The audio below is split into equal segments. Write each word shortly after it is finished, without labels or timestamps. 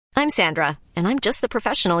I'm Sandra, and I'm just the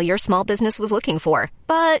professional your small business was looking for.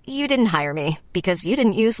 But you didn't hire me because you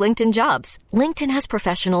didn't use LinkedIn Jobs. LinkedIn has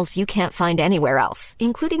professionals you can't find anywhere else,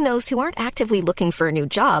 including those who aren't actively looking for a new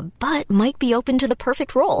job, but might be open to the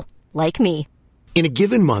perfect role, like me. In a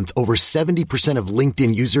given month, over 70% of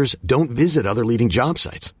LinkedIn users don't visit other leading job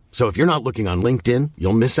sites. So if you're not looking on LinkedIn,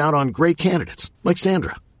 you'll miss out on great candidates like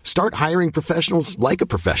Sandra. Start hiring professionals like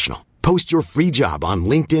a professional. Post your free job on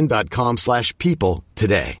linkedin.com/people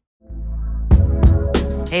today.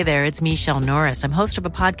 Hey there, it's Michelle Norris. I'm host of a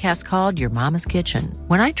podcast called Your Mama's Kitchen.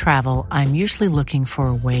 When I travel, I'm usually looking for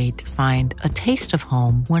a way to find a taste of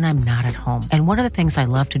home when I'm not at home. And one of the things I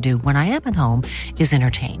love to do when I am at home is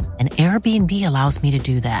entertain. And Airbnb allows me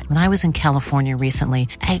to do that. When I was in California recently,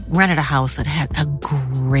 I rented a house that had a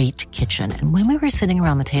great kitchen. And when we were sitting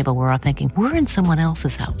around the table, we're all thinking, we're in someone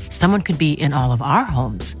else's house. Someone could be in all of our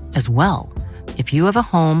homes as well. If you have a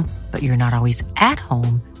home, but you're not always at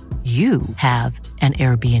home, you have an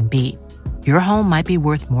Airbnb. Your home might be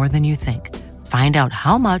worth more than you think. Find out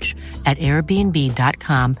how much at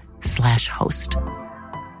airbnb.com/host.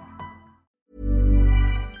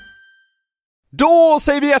 Då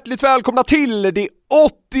säger vi hjärtligt välkomna till det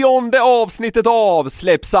 80:e avsnittet av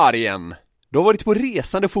Släpp sargen. Du har varit på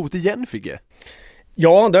resande fot igen, Figge.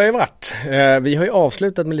 Ja, det har ju varit. Vi har ju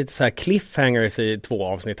avslutat med lite så här cliffhangers i 2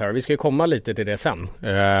 avsnitt här. Vi ska ju komma lite till det sen.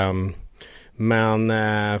 Men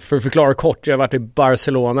för att förklara kort, jag har varit i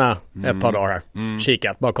Barcelona ett par dagar här.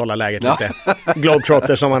 Kikat, bara kolla läget lite.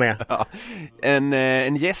 Globetrotter som man är. Ja.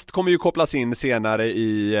 En gäst kommer ju kopplas in senare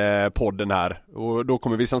i podden här. Och då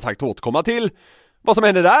kommer vi som sagt återkomma till vad som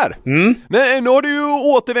händer där. Men nu har du ju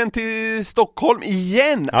återvänt till Stockholm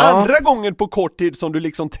igen. Ja. Andra gången på kort tid som du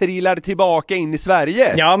liksom trillar tillbaka in i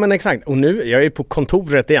Sverige. Ja, men exakt. Och nu, jag är på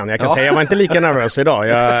kontoret igen. Jag kan säga, jag var inte lika nervös idag.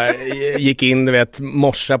 Jag gick in, du vet,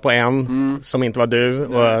 morsa på en som inte var du.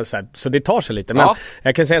 Och så det tar sig lite. Men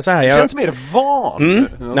jag kan säga så här. Det känns mer van.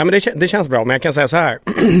 Nej, men det känns bra. Men jag kan säga så här.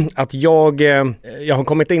 Att jag har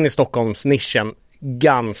kommit in i Stockholms nischen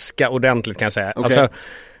ganska ordentligt, kan jag säga. Okay. Alltså,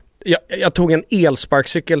 jag tog en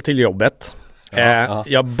elsparkcykel till jobbet.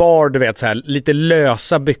 Jag bar, du vet, så här, lite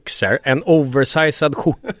lösa byxor, en oversized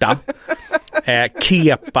skjorta,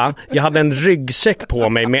 kepa. Jag hade en ryggsäck på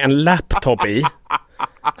mig med en laptop i.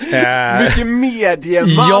 Mycket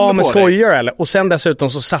medieman. Ja, men skojar eller? Och sen dessutom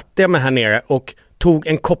så satte jag mig här nere och tog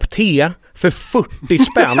en kopp te för 40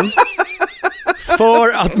 spänn. För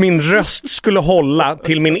att min röst skulle hålla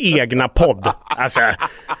till min egna podd. Alltså,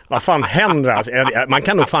 vad fan händer? Alltså, man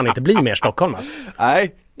kan nog fan inte bli mer Stockholm. Alltså.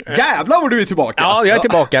 Nej, jävlar vad du är tillbaka. Ja, jag är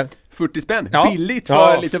tillbaka. 40 spänn, billigt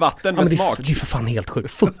för lite vatten med smak. Det är för fan helt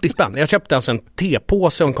sjukt. 40 spänn. Jag köpte alltså en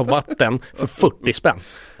tepåse och en kopp vatten för 40 spänn.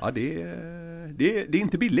 Ja, det är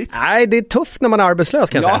inte billigt. Nej, det är tufft när man är arbetslös,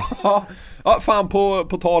 kan jag säga. Ja, fan,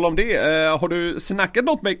 på tal om det. Har du snackat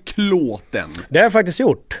något med klåten? Det har jag faktiskt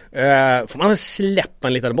gjort. Får man släppa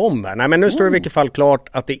en liten bomb här? Nej, men nu står det i vilket fall klart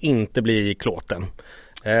att det inte blir klåten.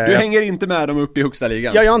 Du hänger inte med dem upp i högsta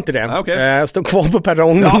ligan? Jag gör inte det. Okay. Jag står kvar på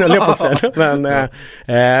perrongen, höll jag på att säga. Men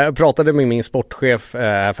jag pratade med min sportchef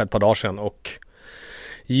för ett par dagar sedan och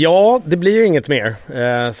ja, det blir ju inget mer.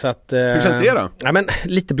 Så att, hur känns det då? Ja, men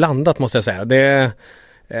lite blandat måste jag säga. Det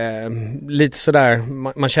lite sådär,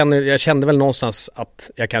 jag kände väl någonstans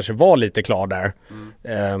att jag kanske var lite klar där.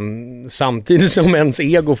 Samtidigt som ens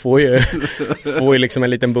ego får ju liksom en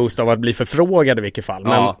liten boost av att bli förfrågad i vilket fall.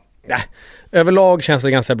 Men överlag känns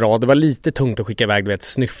det ganska bra. Det var lite tungt att skicka iväg, du vet,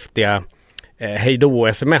 snyftiga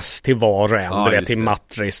hejdå-sms till var och en, du vet, till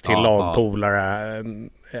matris, till lagpolare,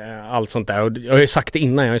 allt sånt där. Och jag har ju sagt det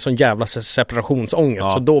innan, jag har ju sån jävla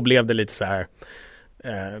separationsångest, så då blev det lite så här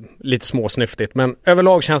lite småsnyftigt. Men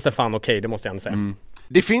överlag känns det fan okej, det måste jag ändå säga.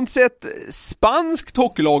 Det finns ett spanskt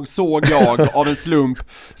hockeylag, såg jag av en slump,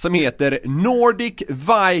 som heter Nordic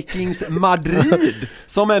Vikings Madrid,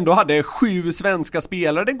 som ändå hade 7 svenska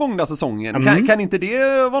spelare den gångna säsongen. Kan inte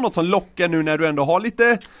det vara något som lockar nu när du ändå har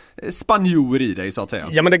lite spanjor i dig, så att säga?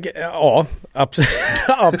 Ja, men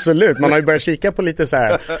absolut. Man har ju börjat kika på lite så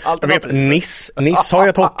här. Jag vet, Nice har ju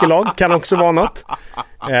ett hockeylag, kan också vara något.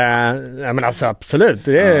 Ja, men alltså absolut.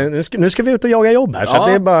 Nu ska vi ut och jaga jobb här, så att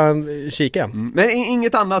det är bara kika. Men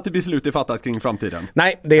inget annat beslut är fattat kring framtiden?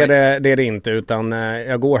 Nej, det är det inte, utan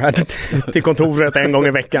jag går här till kontoret en gång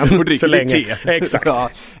i veckan och dricker lite te. Exakt.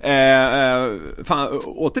 Fan,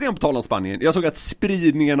 återigen på tal om Spanien. Jag såg att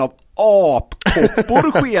spridningen av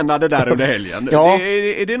apkoppor skenade där under helgen. Ja.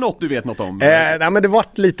 Är det något du vet något om? Nej, men det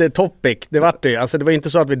vart lite topic. Det var inte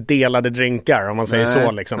så att vi delade drinkar, om man säger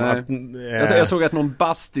så liksom. Jag såg att någon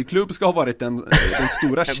bastuklubb ska ha varit den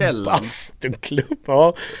stora källan. Bastuklubb,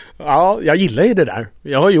 ja. Ja, jag gillar ju det där.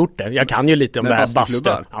 Jag har gjort det. Jag kan ju lite om det här bastu.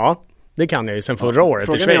 Ja, det kan jag ju sen förra året i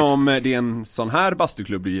Schweiz. Frågan är om det är en sån här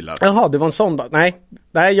bastuklubb du gillar. Jaha, det var en sån. Nej,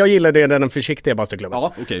 jag gillar det, den försiktiga bastuklubben.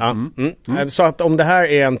 Ja, okej. Så att om det här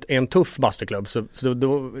är en tuff bastuklubb så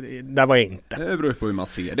då, där var jag inte. Det beror på hur man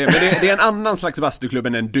ser det. Men det är en annan slags bastuklubb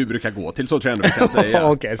än du brukar gå till, så tror jag ändå vi kan säga.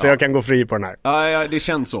 Okej, så jag kan gå fri på den här. Ja, det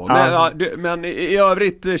känns så. Men i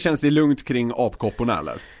övrigt känns det lugnt kring apkopporna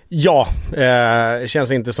eller? Ja,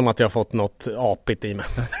 känns inte som att jag har fått något apigt i mig.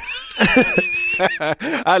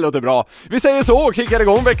 Det låter bra. Vi säger så och kickar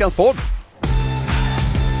igång veckans podd.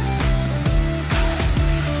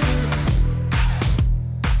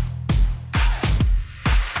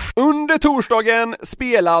 Under torsdagen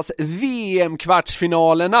spelas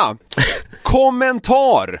VM-kvartsfinalerna.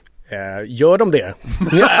 Kommentar. Gör de det?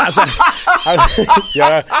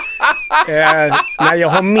 Nej, jag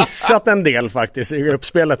har missat en del faktiskt i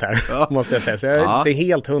uppspelet här, måste jag säga. Så jag är inte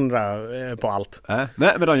helt 100 på allt. Nej,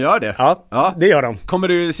 men de gör det. Ja, det gör de. Kommer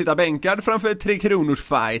du sitta bänkad framför 3 kronors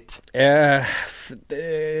fight?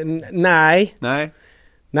 Nej.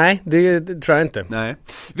 Nej, det tror jag inte. Nej.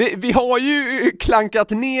 Vi har ju klankat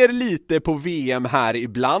ner lite på VM här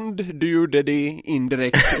ibland. Du gjorde det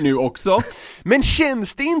indirekt nu också. Men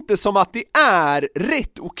känns det inte som att det är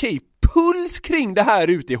rätt okej puls kring det här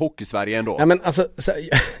ute i Hockeysverige ändå? Ja, men alltså,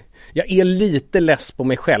 jag är lite less på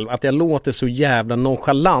mig själv att jag låter så jävla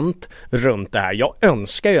nonchalant runt det här. Jag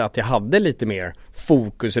önskar ju att jag hade lite mer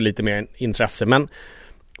fokus och lite mer intresse, men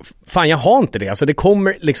fan, jag har inte det. Alltså det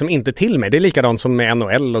kommer liksom inte till mig. Det är likadant som med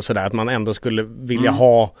NHL och sådär, att man ändå skulle vilja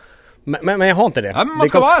ha. Men jag har inte det. Ja, men man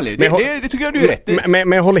ska vara ärlig. Det tycker jag du är rätt i.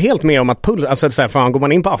 Men jag håller helt med om att puls, alltså så här, fan, går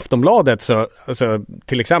man in på Aftonbladet så, alltså,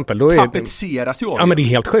 till exempel, då är tapetseras ju. Ja, men det är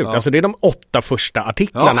helt sjukt. Ja. Alltså det är de 8 första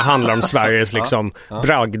artiklarna handlar om Sveriges liksom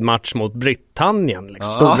bragdmatch mot Britannien,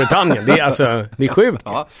 liksom, Storbritannien. Det är alltså, det är sjukt.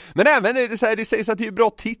 Ja. Men även det, så här, det sägs att det är bra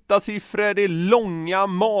tittarsiffror, det är långa,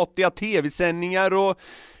 matiga tv-sändningar och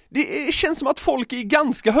det känns som att folk i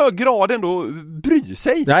ganska hög grad ändå bryr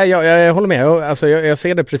sig. Nej, jag håller med. Alltså, jag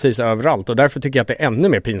ser det precis överallt och därför tycker jag att det är ännu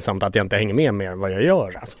mer pinsamt att jag inte hänger med mer än vad jag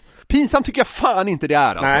gör. Alltså. Pinsamt tycker jag fan inte det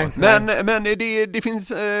är alltså. Nej. Men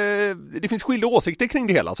det finns skilda åsikter kring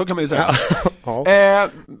det hela, så kan man ju säga. Ja.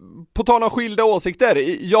 På tal om skilda åsikter,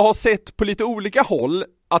 jag har sett på lite olika håll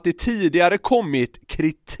att det tidigare kommit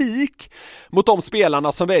kritik mot de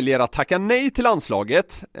spelarna som väljer att tacka nej till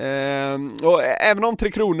landslaget. Och även om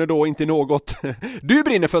 3 kronor då inte är något du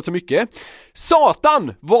brinner för så mycket.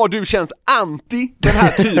 Satan, vad du känns anti den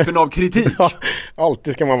här typen av kritik. Ja,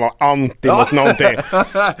 alltid ska man vara anti mot någonting.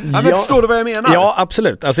 Men förstår du vad jag menar? Ja,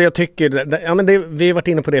 absolut. Alltså jag tycker, vi har varit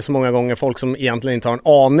inne på det så många gånger, folk som egentligen inte har en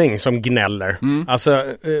aning som gnäller. Alltså,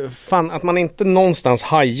 fan, att man inte någonstans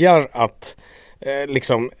hajar att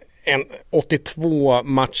liksom en 82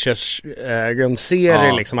 matchers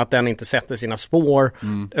grundserie liksom, att den inte sätter sina spår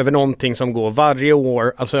över någonting som går varje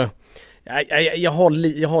år. Alltså jag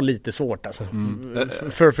har lite svårt alltså,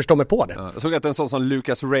 för att förstå mig på det. Jag såg att en sån som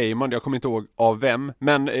Lucas Raymond, jag kommer inte ihåg av vem,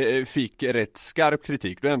 men fick rätt skarp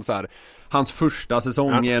kritik. Det är ändå så här, hans första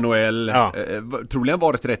säsong i NHL troligen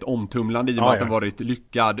varit rätt omtumlande i och med att den varit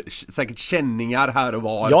lyckad, säkert känningar här och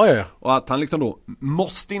var. Och att han liksom då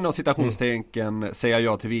måste inom citationstecken säga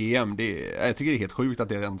ja till VM, jag tycker det är helt sjukt att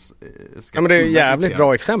det ens ska. Ja, men det är jävligt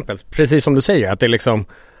bra exempel, precis som du säger, att det är liksom,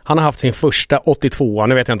 han har haft sin första 82,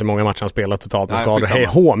 nu vet jag inte hur många matcher han spelat totalt med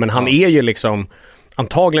skador, men han är ju liksom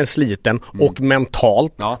antagligen sliten och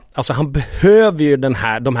mentalt. Alltså han behöver ju de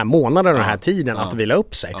här månaderna, den här tiden att vila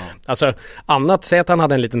upp sig. Alltså annat, säg att han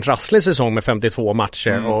hade en liten trasslig säsong med 52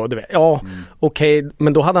 matcher och du vet, okej,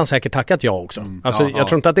 men då hade han säkert tackat ja också. Alltså jag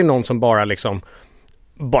tror inte att det är någon som bara liksom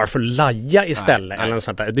bara för laja istället eller något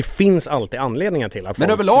sånt där. Det finns alltid anledningar till att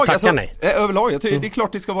folk tackar nej. Överlag, jag tycker det är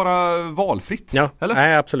klart det ska vara valfritt. Ja, eller?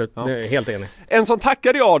 Nej, absolut. Det är helt enig. En som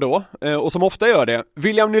tackade jag då, och som ofta gör det,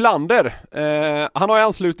 William Nylander. Han har ju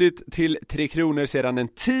anslutit till 3 kronor sedan en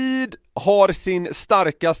tid, har sin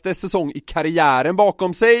starkaste säsong i karriären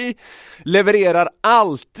bakom sig, levererar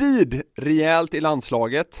alltid rejält i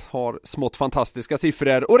landslaget, har smått fantastiska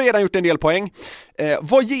siffror och redan gjort en del poäng.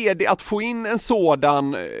 Vad ger det att få in en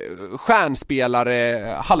sådan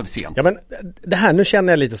stjärnspelare halvsent? Ja, men det här, nu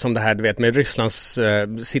känner jag lite som det här, du vet, med Rysslands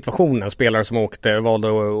situationen, spelare som valde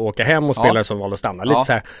att åka hem och spelare som valde att stanna. Lite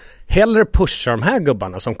så här, hellre pusha de här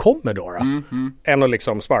gubbarna som kommer då än att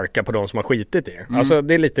liksom sparka på de som har skitit i. Alltså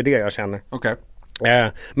det är lite det jag känner. Okay.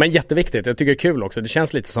 Men jätteviktigt, jag tycker det är kul också. Det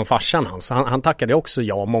känns lite som farsan hans. Han tackade också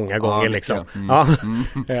ja många gånger liksom.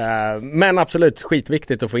 Men absolut,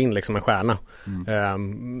 skitviktigt att få in liksom en stjärna.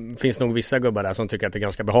 Finns nog vissa gubbar där som tycker att det är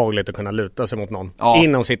ganska behagligt att kunna luta sig mot någon.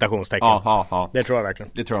 Inom citationstecken. Det tror jag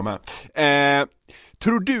verkligen. Det tror jag med.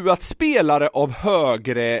 Tror du att spelare av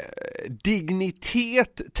högre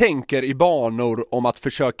dignitet tänker i banor om att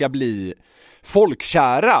försöka bli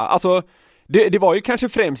folkkära? Alltså, det var ju kanske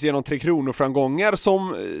främst genom 3 Kronor-framgångar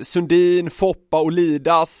som Sundin, Foppa och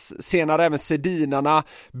Lidas, senare även Sedinarna,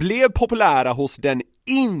 blev populära hos den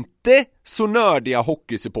inte så nördiga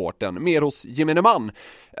hockeysupporten, mer hos gemene man.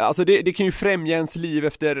 Alltså det kan ju främja ens liv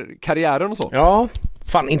efter karriären och så. Ja,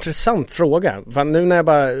 fan intressant fråga. Fan, nu när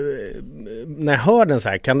jag hör den så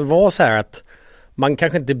här, kan det vara så här att man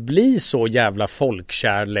kanske inte blir så jävla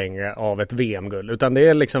folkkär längre av ett VM-guld, utan det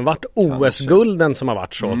är liksom varit OS-gulden som har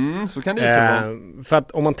varit så. Så kan det ju vara. För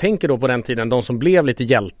att om man tänker då på den tiden, de som blev lite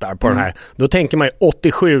hjältar på den här, då tänker man ju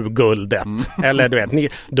 87-guldet. Eller du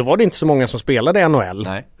vet, då var det inte så många som spelade i NHL.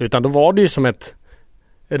 Nej. Utan då var det ju som ett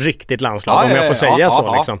riktigt landslag, om jag får säga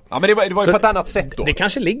så. Liksom. Ja, men det var ju på ett annat sätt då. Det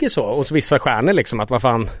kanske ligger så hos vissa stjärnor liksom, att vad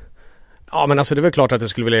fan. Ja, men alltså det är väl klart att jag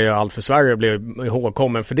skulle vilja göra allt för Sverige och bli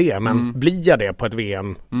ihågkommen för det. Men blir jag det på ett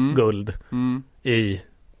VM-guld i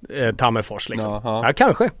Tammerfors liksom? Ja,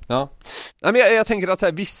 kanske. Ja. Nej, men jag tänker att så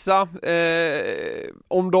här, vissa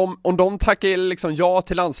om de tackar liksom ja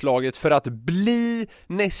till landslaget för att bli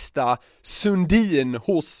nästa Sundin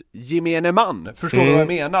hos gemene man. Förstår du vad jag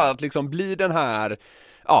menar? Att liksom bli den här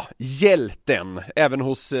hjälten även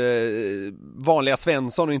hos vanliga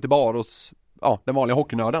Svensson och inte bara hos den vanliga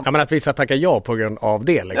hockeynörden. Ja, men att vissa tackar ja på grund av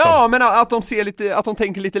det liksom. Ja, men att de ser lite, att de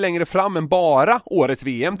tänker lite längre fram än bara årets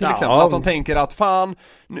VM till exempel. Att de tänker att fan,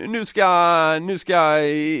 nu ska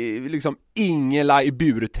liksom Ingela i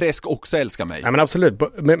Burträsk också älska mig. Ja, men absolut.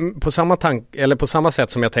 På samma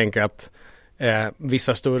sätt som jag tänker att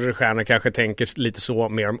vissa större stjärnor kanske tänker lite så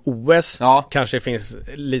mer om OS. Kanske finns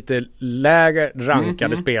lite lägre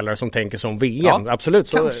rankade spelare som tänker som VM. Absolut,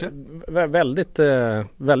 så väldigt,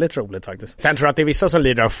 väldigt roligt faktiskt. Sen tror jag att det är vissa som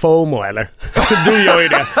lider av FOMO, eller? Du gör ju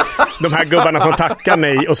det. De här gubbarna som tackar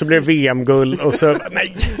nej och så blir det VM-guld och så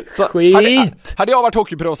nej, så, skit! Hade jag varit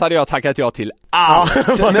hockeyproffs hade jag tackat ja till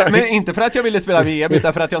allt. Men inte för att jag ville spela VM,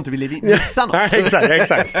 utan för att jag inte ville missa något.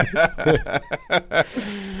 Exakt.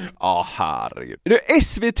 Herregud.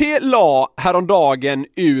 SVT la häromdagen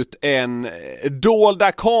ut en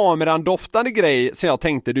dolda kameran-doftande grej som jag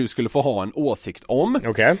tänkte du skulle få ha en åsikt om.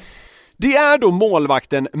 Okej. Det är då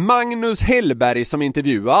målvakten Magnus Hellberg som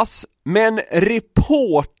intervjuas, men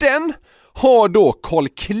reporten har då Carl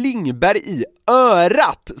Klingberg i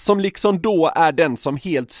örat, som liksom då är den som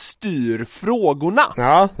helt styr frågorna.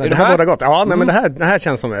 Ja, det här båda gott. Ja, nej, men det här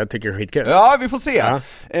känns som jag tycker är skitkul. Ja, vi får se. Ja.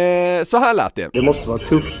 Så här lät det. Det måste vara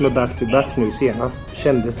tufft med back-to-back nu senast.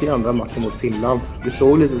 Kändes i andra matchen mot Finland. Du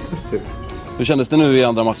såg lite trött ut. Hur kändes det nu i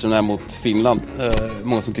andra matchen här mot Finland?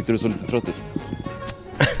 Många som tyckte du såg lite trött ut.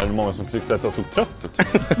 Är det många som tyckte att jag såg trött ut?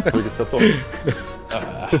 På vilket sätt då?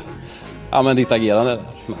 Ja, men ditt agerande där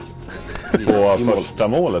mest. På första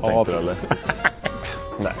målet tänkte du, eller?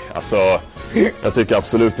 Nej, alltså jag tycker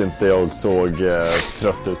absolut inte jag såg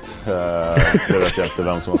trött ut. Jag vet inte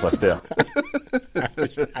vem som har sagt det.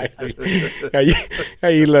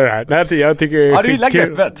 Jag gillar det här. Jag tycker det är du gillar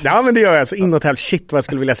greppet. Ja, men det gör jag. Så inåt här, shit vad jag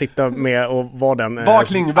skulle vilja sitta med och vara den. Var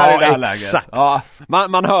Klingberg i det här exakt. Läget. Ja,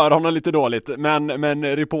 man hör honom lite dåligt, men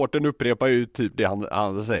reportern upprepar ju typ det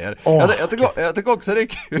han säger. Jag tycker också det är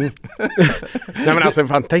kul. Nej, men alltså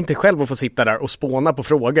fan, tänk dig själv att få sitta där och spåna på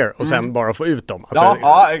frågor och sen bara få ut dem. Alltså,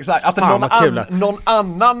 ja, exakt. Att någon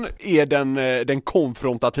annan är den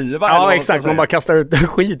konfrontativa. Ja, exakt. Man bara kastar ut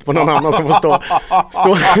skit på någon annan som får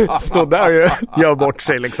stå där och gör bort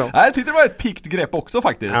sig liksom. Jag tyckte det var ett pikt grepp också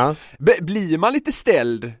faktiskt. Ja. Blir man lite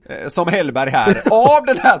ställd som Hellberg här av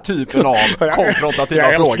den här typen av konfrontativa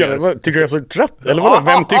frågor? Tycker du jag är så trött? Eller vadå?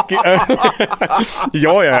 Vem tycker...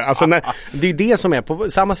 ja, alltså det är det som är på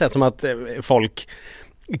samma sätt som att folk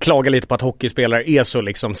klagar lite på att hockeyspelare är så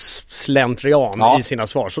liksom slentrian i sina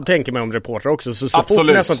svar. Så tänker man om reportrar också. Så fort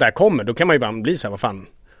när sånt där kommer, då kan man ju bara bli så här,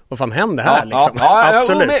 vad fan händer här liksom?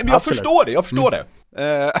 Absolut. Men jag förstår det.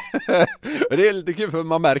 Det är lite kul för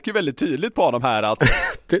man märker väldigt tydligt på dem här att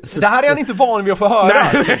det här är han inte van vid att få höra.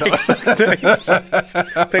 Nej, exakt.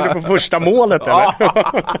 Tänker på första målet eller?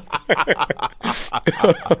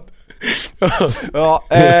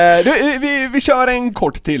 Vi kör en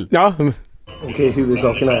kort till. Ja. Okej,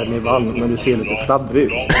 huvudsaken är att ni vann, men du ser lite fladdrig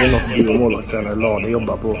ut. Det är något du och målvaktstränare Lade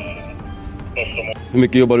jobbar på. Hur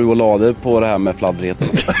mycket jobbar du och Lade på det här med fladdrigheten?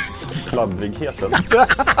 Fladdrigheten?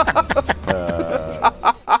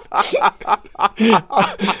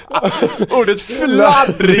 Ordet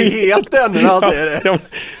fladdrigheten när han säger det.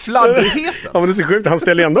 Fladdrigheten. Ja, men det är så sjukt. Han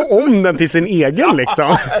ställer ändå om den till sin egen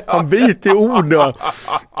liksom. Han byter ord och...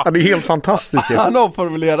 Ja, det är helt fantastiskt. Han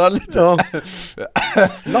omformulerar lite. Ja.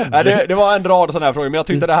 Det var en rad sådana här frågor, men jag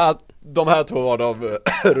tyckte de här två var de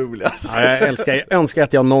roligaste. Ja, jag önskar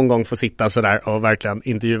att jag någon gång får sitta sådär och verkligen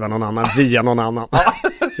intervjua någon annan via någon annan.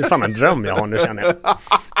 Det är fan en dröm jag har nu, känner jag.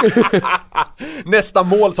 Nästa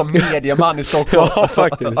mål som medieman i Stockholm. Ja,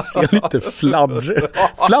 faktiskt. Ser lite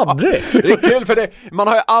fladdrig. Det är kul för det. Man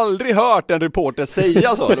har ju aldrig hört en reporter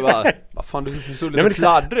säga så. Det var, vad fan, du så lite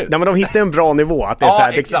fladdrig. Nej, men de hittar en bra nivå. Att det är så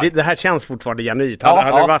här, det här känns fortfarande genuint.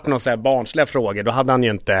 Hade det varit någon så här barnsliga frågor, då hade han ju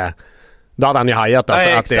inte... Då hade han ju hajat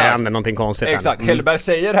att det händer någonting konstigt. Exakt, Hellberg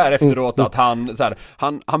säger här efteråt att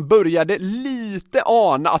han började lite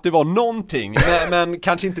ana att det var någonting, men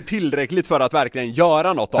kanske inte tillräckligt för att verkligen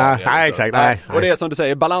göra något av det. Nej, exakt. Nej. Och det är som du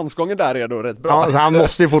säger, balansgången där är då rätt bra. Ja, han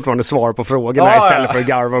måste ju fortfarande svara på frågorna istället för att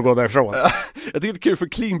garva och gå därifrån. Jag tycker det är kul för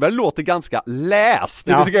Klingberg låter ganska läst.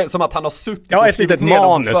 Det tycker jag, som att han har suttit och skrivit ett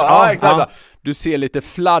manus. Exakt. Du ser lite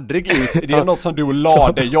fladdrig ut. Det är något som du och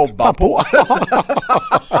Lade jobbar på.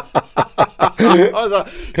 Alltså,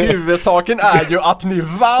 huvudsaken är ju att ni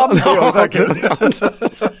vann.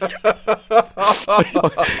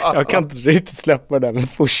 Jag kan inte riktigt släppa det med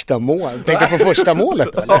första mål. Tänker på första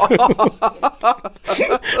målet eller?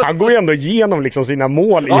 Han går ju ändå igenom liksom sina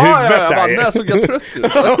mål i huvudet där. Nej, såg jag trött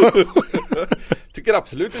ut. Tycker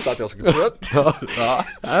absolut inte att jag såg trött. Det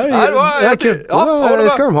var kul. Det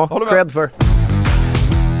ska de ha. Cred för.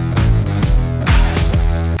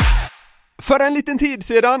 För en liten tid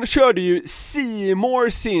sedan körde ju C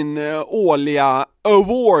More sin årliga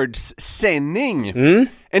awards-sändning.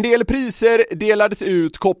 En del priser delades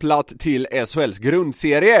ut kopplat till SHLs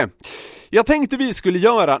grundserie. Jag tänkte vi skulle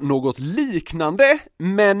göra något liknande,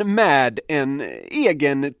 men med en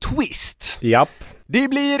egen twist. Japp. Det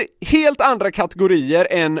blir helt andra kategorier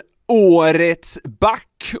än årets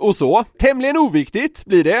back och så. Tämligen oviktigt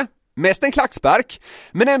blir det. Mest en klackspark,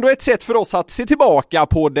 men ändå ett sätt för oss att se tillbaka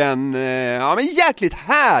på den jäkligt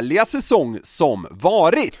härliga säsong som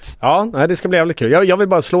varit. Ja, det ska bli jävligt kul. Jag vill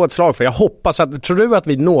bara slå ett slag för jag hoppas att, tror du att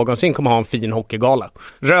vi någonsin kommer ha en fin hockeygala?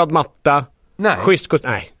 Röd matta, schysst kost,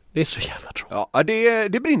 nej. Det är så jävla tråkigt. Ja,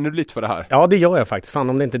 det brinner lite för det här. Ja, det gör jag faktiskt. Fan,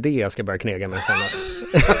 om det inte är det jag ska börja knega med senast.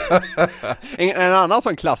 En annan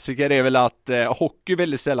sån klassiker är väl att hockey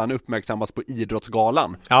väldigt sällan uppmärksammas på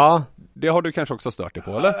idrottsgalan. Ja. Det har du kanske också stört dig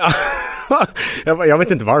på, eller? Jag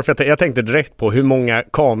vet inte varför. Jag tänkte direkt på hur många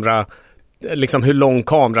hur lång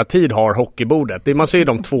kameratid har hockeybordet. Man ser ju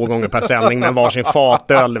dem 2 gånger per sändning med varsin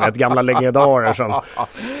fatöl, vet, gamla legendarer som...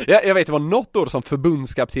 Jag vet, det var något år som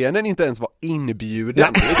förbundskaptenen inte ens var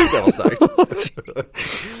inbjuden. Det tyckte jag var starkt.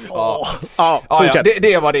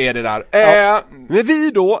 Det var det där. Men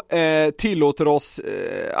vi då tillåter oss,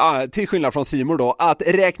 till skillnad från Simon då, att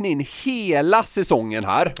räkna in hela säsongen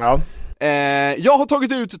här. Ja. Jag har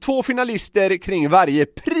tagit ut 2 finalister kring varje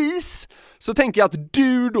pris. Så tänker jag att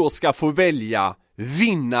du då ska få välja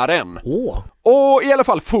vinnaren. Och i alla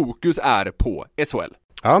fall fokus är på SHL.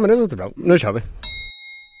 Ja, men det låter bra. Nu kör vi.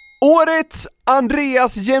 Årets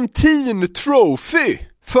Andreas Jämtin Trophy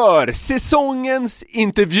för säsongens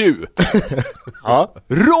intervju. Ja.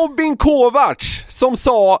 Robin Kovacs som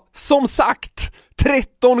sa, som sagt,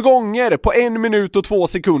 13 gånger på 1 minut och 2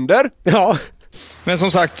 sekunder. Ja. Men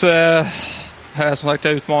som sagt, jag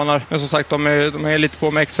utmanar. Men som sagt, de är lite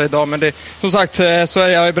på med extra idag. Men det, som sagt, så är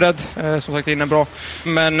jag beredd. Som sagt, in är bra.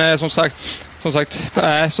 Men som sagt,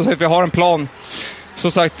 vi har en plan.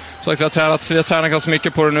 Som sagt, vi har tränat ganska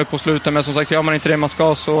mycket på det nu på slutet. Men som sagt, gör man inte det man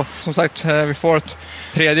ska så... Som sagt, vi får ett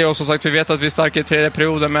tredje och som sagt, vi vet att vi är starka i tredje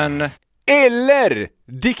perioden, men... Eller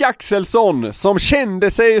Dick Axelsson som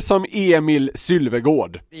kände sig som Emil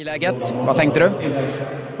Sylvegård. I läget, vad tänkte du? Det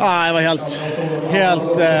var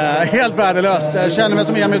helt värdelöst. Jag kände mig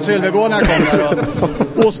som Emil Sylvegård när jag kom där.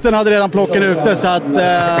 Och osten hade redan plockat ute så att...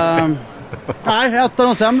 ett av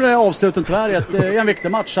de sämre avsluten tyvärr i en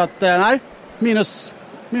viktig match. Så att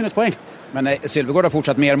minuspoäng. Men Sylvegård har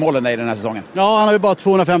fortsatt mer mål än dig den här säsongen. Ja, han har ju bara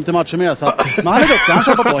 250 matcher med. Så att, men han är duktig, han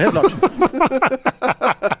kämpar på, helt klart.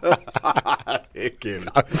 Det är kul.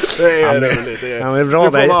 Det är roligt. Det är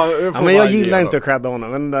bra. Men jag gillar inte att credda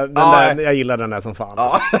honom. Men jag gillar den där som fan.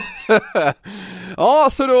 Ja, ja,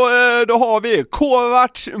 så då har vi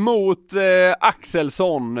Kovacs mot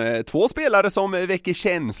Axelsson. 2 spelare som väcker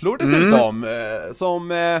känslor dessutom.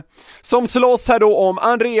 Som slåss här då om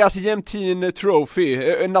Andreas Jämtin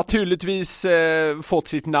Trophy. Naturligtvis fått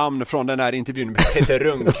sitt namn från den här intervjun med Peter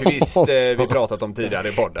Rundqvist vi pratat om tidigare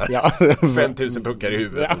i podden. 5000 puckar i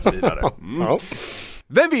huvudet och så vidare.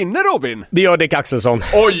 Vem vinner, Robin? Det gör Dick Axelsson.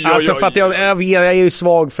 Oj. Alltså för att jag är ju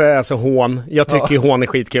svag för alltså, hån. Jag tycker hån är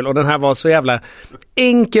skitkul. Och den här var så jävla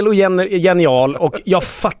enkel och genial. Och jag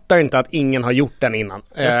fattar inte att ingen har gjort den innan.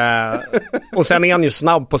 Och sen är han ju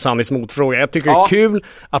snabb på Sannys motfråga. Jag tycker det är kul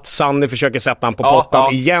att Sanny försöker sätta han på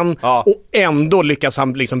pottan igen. Och ändå lyckas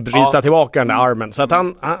han liksom bryta tillbaka den där armen. Så att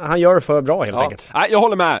han gör det för bra helt enkelt. Nej, jag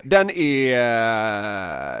håller med. Den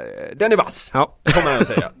är vass. Ja. Det kommer man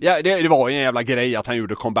säga. Ja, det var ju en jävla grej att han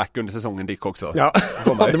gjorde comeback under säsongen, Dick också. Ja,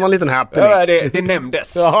 det var en liten happening. Ja, det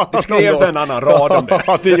nämndes. Det skrevs en annan rad om det.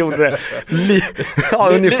 Ja, det gjorde det.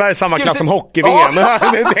 Ungefär samma klass som hockey-VM.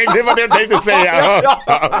 Det var det jag tänkte säga.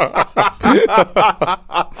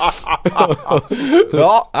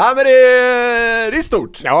 Ja, men det är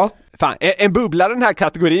stort. Ja. Fan, en bubbla den här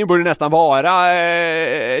kategorin borde nästan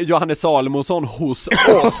vara Johannes Salomonsson hos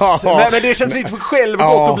oss. Men det känns lite för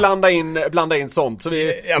självgott att blanda in sånt. Så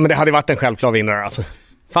vi... Ja, men det hade varit en självklar vinnare alltså.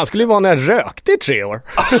 Fan, skulle ju vara när jag rökte i 3 år.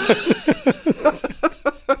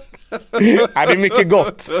 Nej, det är mycket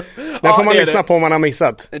gott. Det får man lyssna på om man har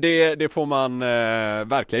missat. Det får man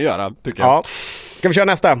verkligen göra, tycker jag. Ja. Ska vi köra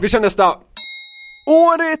nästa? Vi kör nästa.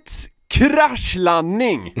 Årets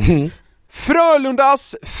kraschlandning.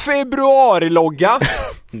 Frölundas februarilogga.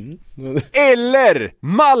 Eller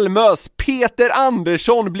Malmös Peter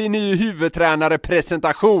Andersson blir ny huvudtränare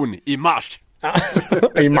presentation i mars.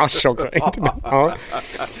 I mars också.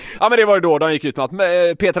 Ja, men det var ju då de gick ut med att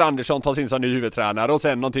Peter Andersson tas in som ny huvudtränare och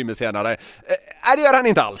sen någon timme senare det gör han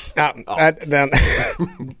inte alls.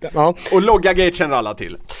 Och Loggagate känner alla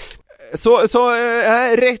till. Så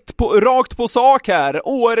rakt på sak här.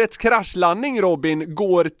 Årets kraschlandning, Robin,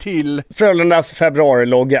 går till Frölundas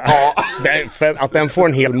februarilogga. Att den får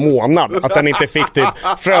en hel månad. Att den inte fick typ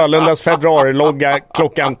Frölundas februarilogga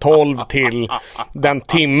klockan 12 till den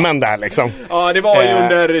timmen där liksom. Ja, det var ju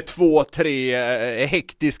under 2-3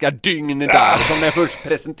 hektiska dygn där som den först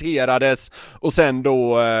presenterades och sen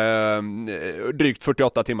då drygt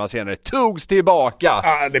 48 timmar senare togs tillbaka.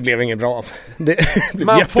 Det blev inget bra alltså. Det blev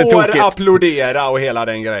man jättetokigt. Får applådera och hela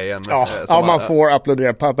den grejen. Man får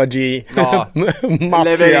applådera. Pappa G.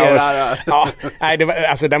 Mats nej, det var,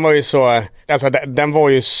 alltså den var ju så, alltså den var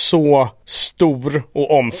ju så stor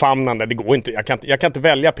och omfamnande. Det går inte. Jag kan inte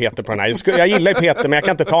välja Peter på den här. Jag gillar Peter, men jag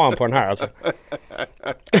kan inte ta han på den här alltså.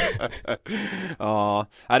 Ja,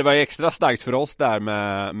 det var ju extra starkt för oss där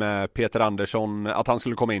med Peter Andersson att han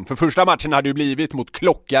skulle komma in. För första matchen hade ju blivit mot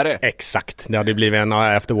Klockare. Exakt, det hade blivit en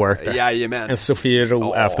after work där. Jajamän. En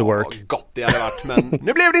Sofiero after work. Gott det hade varit, men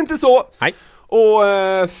nu blev det inte så. Nej. Och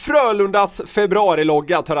Frölundas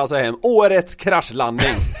februarilogga tar alltså hem årets kraschlandning.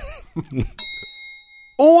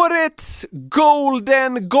 Årets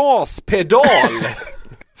golden gaspedal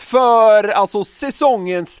för alltså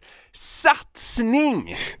säsongens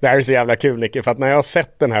satsning. Det här är så jävla kul, Nicke, för att när jag har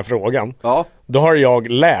sett den här frågan då har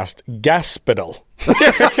jag läst gaspedal.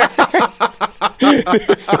 Det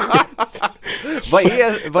är så sjukt. Vad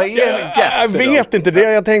är gaspedal? Jag vet inte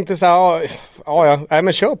det. Jag tänkte så här, nej,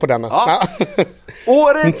 men kör på denna.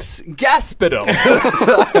 Årets gaspedal.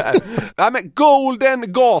 Men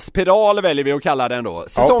golden gaspedal väljer vi att kalla den då.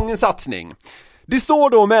 Säsongens satsning. Det står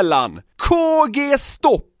då mellan KG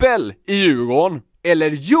Stoppel i Djurgården eller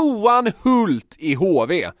Johan Hult i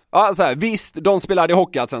HV. Så här, visst, de spelade i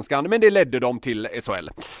Hockeyallsvenskan, men det ledde dem till SHL.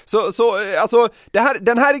 Så alltså,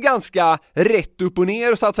 den här är ganska rätt upp och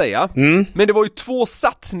ner så att säga. Men det var ju 2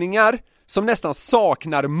 satsningar som nästan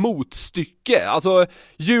saknar motstycke. Alltså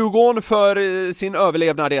Djurgården för sin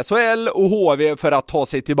överlevnad i SHL och HV för att ta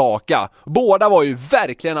sig tillbaka. Båda var ju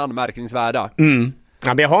verkligen anmärkningsvärda.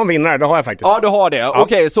 Ja, men jag har en vinnare, det har jag faktiskt. Ja, du har det. Ja.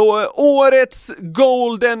 Okej, så årets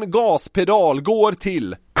golden gaspedal går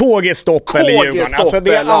till KG Stoppel i Djurgården. Alltså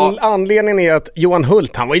anledningen är att Johan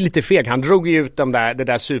Hult, han var ju lite feg. Han drog ju ut det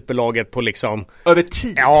där superlaget på liksom över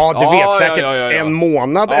tid. Ja, du vet säkert en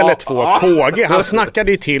månad eller 2. KG, han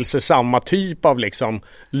snackade ju till sig samma typ av liksom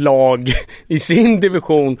lag i sin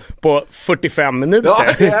division på 45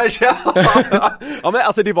 minuter. Ja, men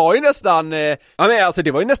alltså det var ju nästan det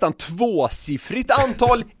var ju nästan 2-siffrigt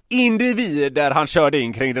antal individer han körde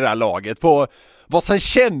in kring det där laget på vad som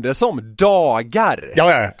kändes som dagar.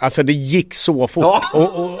 Ja, alltså det gick så fort.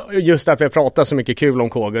 Och just att vi pratar så mycket kul om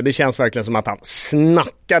KG, det känns verkligen som att han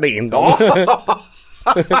snackade in dem.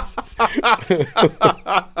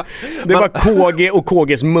 Det var KG och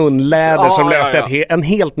KGs munläder som löste en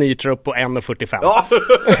helt ny trupp på 1,45.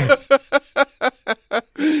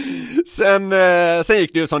 Sen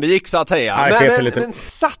gick det ju som det gick så att säga. Men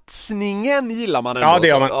satsningen gillar man ändå. Ja, det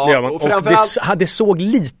gör man. Det gör man. Och det såg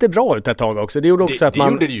lite bra ut ett tag också. Det gjorde också att man...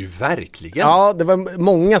 Det gjorde det ju verkligen. Ja, det var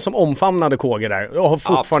många som omfamnade KG där och har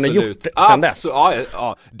fortfarande gjort sen dess.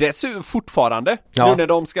 Ja, det är fortfarande. Nu när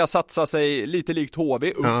de ska satsa sig lite likt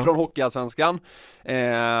HV upp från Hockeyallsvenskan.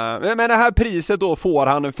 Men det här priset då får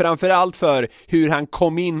han framförallt för hur han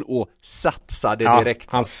kom in och satsade direkt.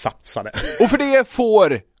 Han satsade. Och för det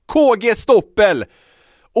får KG Stoppel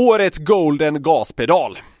årets Golden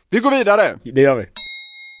Gaspedal. Vi går vidare. Det gör vi.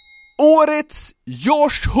 Årets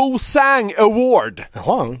Josh Ho-Sang Award.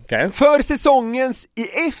 Jaha, okay. För säsongens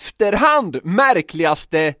i efterhand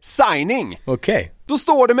märkligaste signing. Okej. Då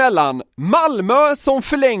står det mellan Malmö som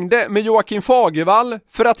förlängde med Joakim Fagervall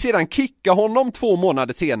för att sedan kicka honom 2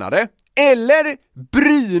 månader senare. Eller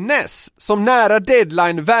Brynäs som nära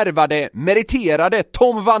deadline värvade meriterade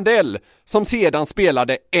Tom Vandell som sedan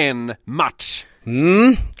spelade en match.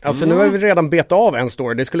 Alltså nu har vi redan betat av en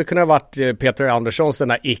story. Det skulle kunna ha varit Peter Anderssons, den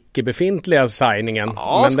där icke-befintliga signingen.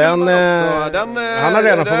 Ja, men han har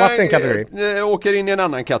redan fått varit en kategori. Åker in i en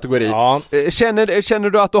annan kategori. Ja. Känner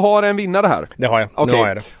du att du har en vinnare här? Det har jag. Okay. Nu har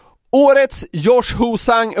jag det. Årets Josh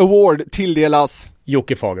Ho-Sang Award tilldelas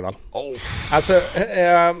Jocke Fagervall. Alltså,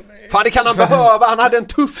 fan, det kan han behöva. Han hade en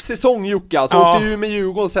tuff säsong, Jocke. Alltså åkte ju med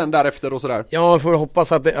Djurgården sen därefter och sådär. Ja, får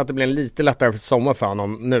hoppas att det blir en lite lättare sommar för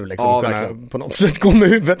honom nu liksom. Kunna på något sätt gå med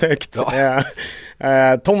huvudet högt.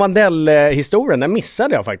 Tom Vandell-historien, den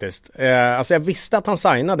missade jag faktiskt. Alltså jag visste att han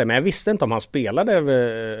signade, men jag visste inte om han spelade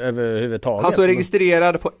överhuvudtaget. Han så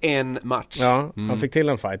registrerad på en match. Ja, han fick till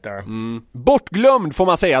en fight där. Bortglömd får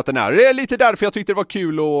man säga att den är. Det är lite därför jag tyckte det var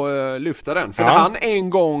kul att lyfta den. För när han en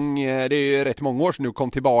gång, det är ju rätt många år sedan nu,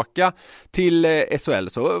 kom tillbaka till SHL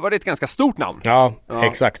så var det ett ganska stort namn. Ja.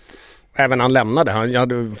 Exakt. Även han lämnade, han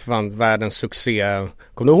hade världens succé.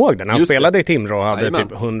 Kommer du ihåg den? Han spelade i Timrå och hade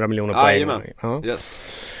typ 100 miljoner poäng. Yes.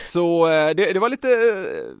 Så det var lite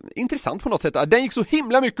intressant på något sätt. Den gick så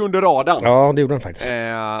himla mycket under radarn. Ja, det gjorde den faktiskt.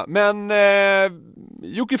 Men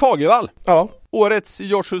Jocke Fagervall. Ja. Årets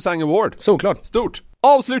Josh Ho-Sang Award. Såklart. Stort.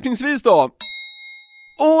 Avslutningsvis då.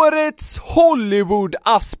 Årets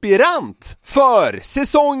Hollywood-aspirant för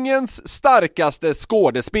säsongens starkaste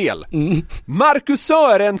skådespel. Marcus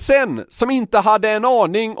Sörensen som inte hade en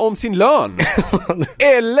aning om sin lön.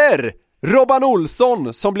 Eller Robban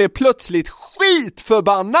Olsson som blev plötsligt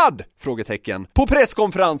skitförbannad? Frågetecken. På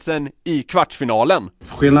presskonferensen i kvartsfinalen.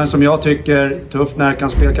 Skillnaden som jag tycker, tufft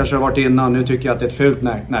närkampsspel kanske har varit innan. Nu tycker jag att det är ett fult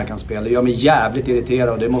närkampsspel. Det gör mig jävligt irriterad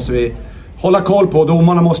och det måste vi hålla koll på.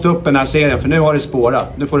 Domarna måste upp den här serien för nu har det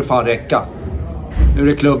spårat. Nu får det fan räcka. Nu är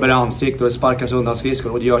det klubbor i ansiktet och det sparkas undan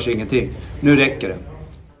skridskor och det görs ingenting. Nu räcker det.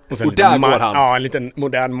 Och där går han. Ja, en liten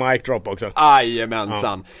modern mic drop också.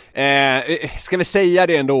 Jajamensan. Ska vi säga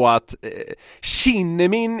det ändå att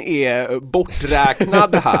Kinnemin är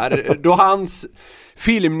borträknad här. Då hans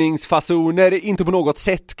filmningsfasoner inte på något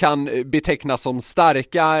sätt kan betecknas som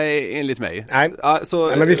starka enligt mig. Nej,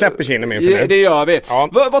 men vi släpper Kinnemin för det gör vi. Ja.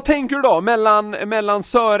 Vad tänker du då mellan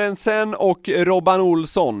Sörensen och Robban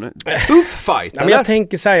Olsson? Tuff fight, men jag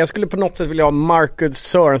tänker så här, jag skulle på något sätt vilja ha Marcus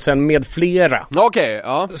Sörensen med flera. Okej,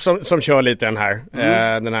 ja. Som kör lite den här.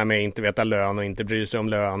 Den här med inte veta lön och inte bry sig om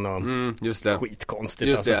lön och just det. Skitkonstigt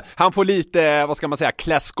just alltså. Det. Han får lite, vad ska man säga,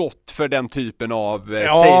 klä skott för den typen av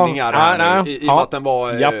sägningar här i och med att den var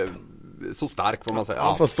så stark får man säga.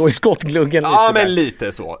 Han får stå i skottgluggen lite. Ja, men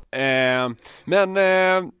lite så. Men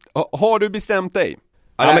har du bestämt dig?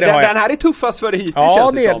 Ja, den här är tuffast för det hittills,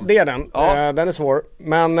 känns det som. Det är den. Den är svår.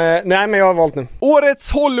 Men nej, men jag har valt den.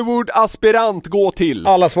 Årets Hollywood-aspirant går till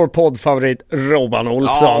allas vår poddfavorit Robban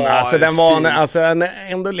Olsson. Alltså den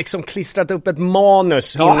var ändå liksom klistrat upp ett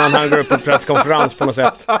manus innan han går upp på presskonferens på något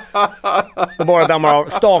sätt. Och bara dammar av.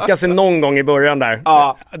 Staka sig någon gång i början där.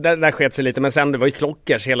 Där sket sig lite, men sen det var ju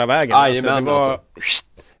klockers hela vägen.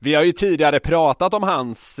 Vi har ju tidigare pratat om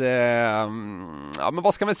hans men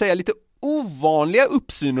vad ska man säga, lite ovanliga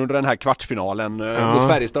uppsyn under den här kvartsfinalen mot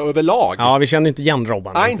Färjestad överlag. Ja, vi kände inte igen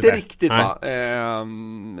Robban. Nej, inte riktigt va.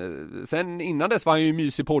 Sen innan dess var han ju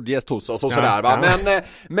mysig poddgäst hos oss och sådär va.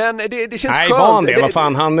 Men det känns skönt. Var han det? Vad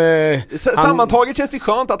fan, han sammantaget känns det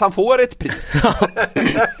skönt att han får ett pris.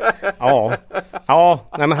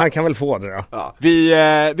 Nej, men han kan väl få det då. Ja.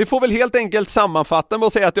 Vi får väl helt enkelt sammanfatta med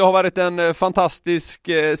att säga att det har varit en fantastisk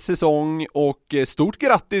säsong och stort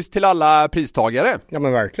grattis till alla pristagare. Ja,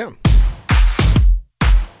 men verkligen.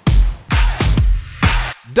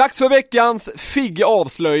 Dags för veckans Figge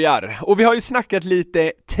avslöjar. Och vi har ju snackat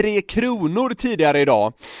lite 3 kronor tidigare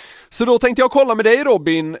idag. Så då tänkte jag kolla med dig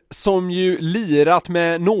Robin, som ju lirat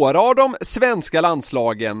med några av de svenska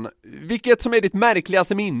landslagen. Vilket som är ditt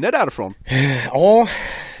märkligaste minne därifrån?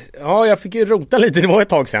 Ja, jag fick ju rota lite, det var ett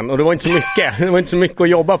tag sedan och det var inte så mycket. Det var inte så mycket att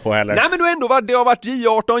jobba på heller. Nej, men du ändå det har varit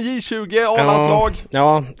J18, J20, A-landslag.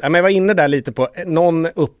 Ja, men jag var inne där lite på någon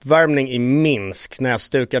uppvärmning i Minsk när jag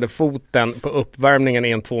stukade foten på uppvärmningen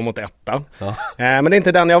i en 2 mot 1. Ja. Men det är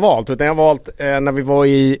inte den jag har valt, utan jag har valt när vi var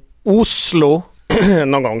i Oslo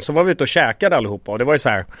någon gång, så var vi ute och käkade allihopa och det var ju så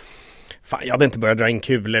här. Fan, jag hade inte börjat dra in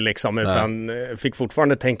kulor liksom, utan fick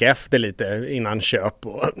fortfarande tänka efter lite innan köp.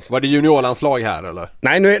 Var det juniorlandslag här eller?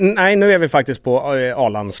 Nej, nu är vi faktiskt på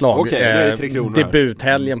A-landslag. Okej,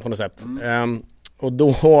 debuthelgen på något sätt. Och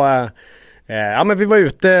då, men vi var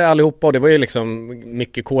ute allihopa och det var ju liksom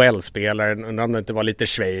mycket KL-spelare, undrar om det inte var lite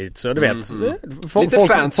Schweiz och du vet,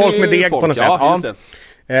 folk med deg på något sätt. Ja.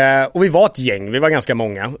 Och vi var ett gäng, vi var ganska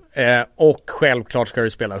många. Och självklart ska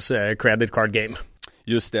det spelas credit card game.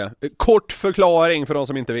 Just det. Kort förklaring för de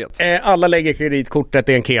som inte vet. Alla lägger kreditkortet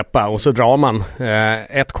i en kepa och så drar man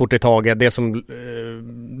ett kort i taget. Det som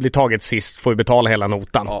blir taget sist får ju betala hela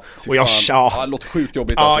notan. Ja, och jag det låter sjukt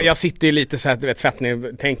jobbigt. Ja, alltså. Jag sitter ju lite så här, du vet,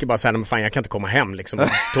 svettnig, tänker bara så här, men fan, jag kan inte komma hem liksom,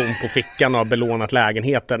 tom på fickan och har belånat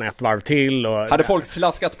lägenheten ett varv till. Och, hade folk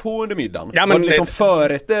slaskat på under middagen? Ja, men var det liksom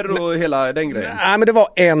förrätter och hela den grejen? Nej, men det var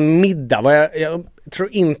en middag. Jag tror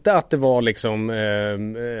inte att det var liksom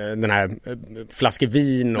den här flaska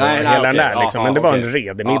vin och hela den där liksom, men det var en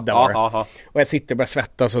redig middag. Och jag sitter och börjar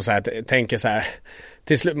svettas och så här, tänker så här,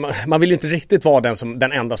 till slut, man vill ju inte riktigt vara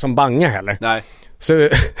den enda som bangar heller. Nej. Så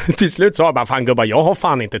till slut sa jag bara, fan gubbar, jag har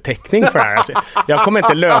fan inte täckning för det här. Alltså, jag kommer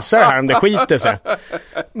inte lösa det här om det skiter sig.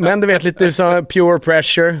 Men du vet, lite så pure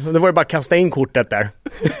pressure. Det var ju bara att kasta in kortet där.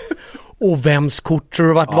 Och vems kort tror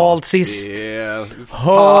du varit valt sist?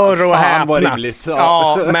 Hör och häpna.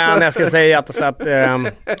 Ja, men jag ska säga att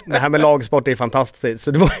det här med lagsport är fantastiskt.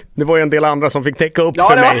 Så det var ju en del andra som fick täcka upp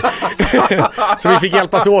för mig. Så vi fick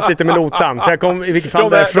hjälpas åt lite med notan. Så vi fick falla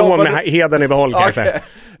därifrån med heden i behåll, kan jag säga.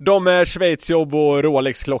 De med Schweizjobb och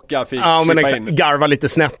Rolex-klocka fick men exakt, garva lite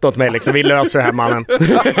snett åt mig liksom. Vi löser det här, mannen.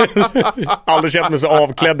 Aldrig känt mig så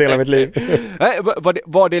avklädd i hela mitt liv.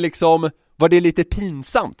 Var det lite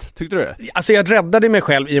pinsamt, tyckte du det? Alltså jag räddade mig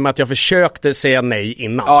själv i och med att jag försökte säga nej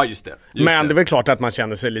innan. Ja, just det. Men det är väl klart att man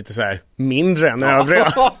känner sig lite så här mindre än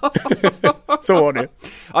övriga. Så var det.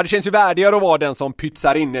 Ja, det känns ju värdigare att vara den som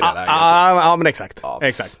pytsar in i det läget. Ja, men exakt. Ja.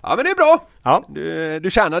 Exakt. Ja, men det är bra. Ja. Du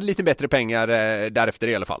tjänade lite bättre pengar därefter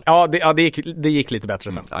i alla fall. Ja, det gick lite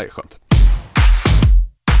bättre sen. Ja, det är skönt.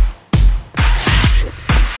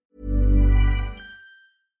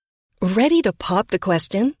 Ready to pop the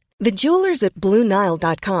question? The jewelers at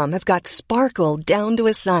BlueNile.com have got sparkle down to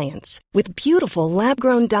a science with beautiful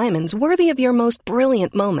lab-grown diamonds worthy of your most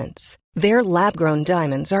brilliant moments. Their lab-grown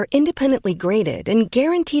diamonds are independently graded and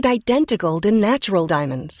guaranteed identical to natural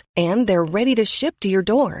diamonds, and they're ready to ship to your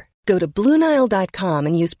door. Go to BlueNile.com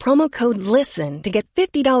and use promo code LISTEN to get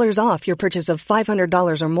 $50 off your purchase of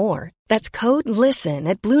 $500 or more. That's code LISTEN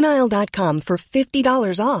at BlueNile.com for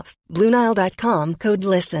 $50 off. BlueNile.com, code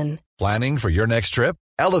LISTEN. Planning for your next trip?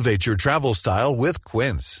 Elevate your travel style with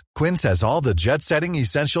Quince. Quince has all the jet-setting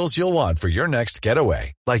essentials you'll want for your next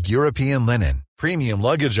getaway, like European linen, premium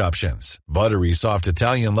luggage options, buttery soft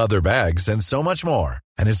Italian leather bags, and so much more.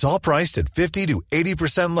 And it's all priced at 50 to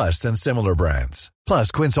 80% less than similar brands.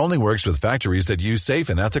 Plus, Quince only works with factories that use safe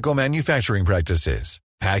and ethical manufacturing practices.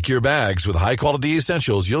 Pack your bags with high-quality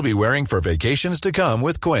essentials you'll be wearing for vacations to come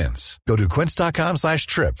with Quince. Go to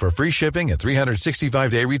quince.com/trip for free shipping and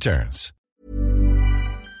 365-day returns.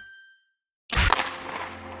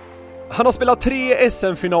 Han har spelat 3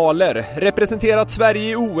 SM-finaler, representerat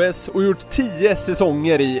Sverige i OS och gjort 10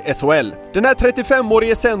 säsonger i SHL. Den här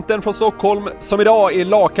 35-årige centern från Stockholm, som idag är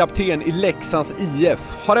lagkapten i Leksands IF,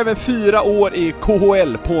 har även 4 år i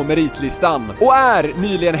KHL på meritlistan och är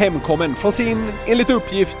nyligen hemkommen från sin, enligt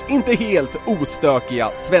uppgift, inte helt ostökiga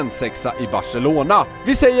svensexa i Barcelona.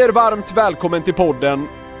 Vi säger varmt välkommen till podden,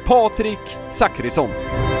 Patrik Zackrisson.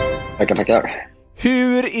 Tackar.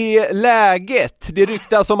 Hur är läget? Det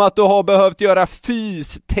ryktas om att du har behövt göra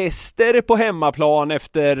fystester på hemmaplan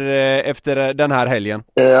efter den här helgen.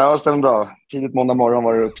 Ja, stämmer bra. Tidigt måndag morgon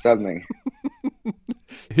var det uppställning.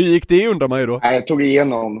 Hur gick det, undrar man ju då? Jag tog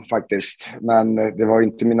igenom faktiskt, men det var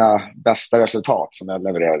inte mina bästa resultat som jag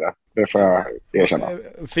levererade. Det får jag erkänna.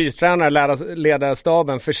 Fystränare,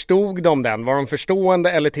 ledarstaben, förstod de den? Var de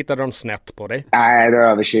förstående eller tittade de snett på dig? Nej, det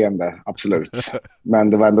är överseende, absolut. Men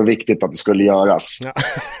det var ändå viktigt att det skulle göras. Ja,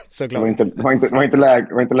 såklart. Det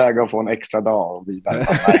var inte läge att få en extra dag och vidare.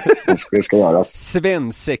 Nej, det ska göras.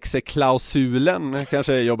 Svensexeklausulen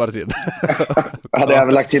kanske jobbar till. Jag hade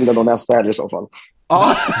även lagt till det då nästa helg i så fall.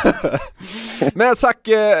 Ja. Men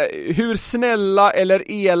Zacke, hur snälla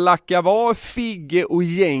eller elaka var Figge och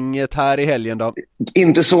gänget här i helgen då?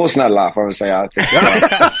 Inte så snälla får jag säga.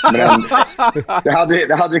 Men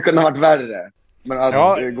det hade kunnat varit värre. Men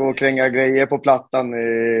att gå och kränga grejer på plattan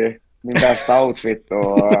i min bästa outfit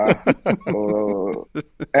och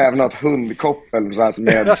även något hundkoppel så här,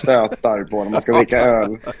 med stötar på när man ska dricka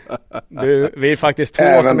öl. Du, vi är faktiskt två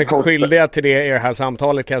även som är skyldiga till det i det här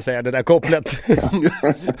samtalet, kan jag säga, det där kopplet.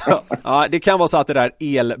 Ja, det kan vara så att det där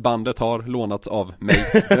elbandet har lånats av mig.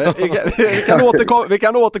 Vi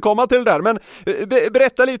kan återkomma till det där, men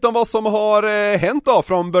berätta lite om vad som har hänt då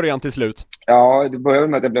från början till slut. Ja, det började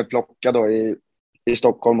med att jag blev plockad då i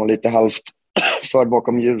Stockholm och lite halvt förd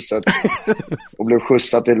bakom ljuset och blev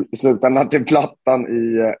skjutsad i slutändan till plattan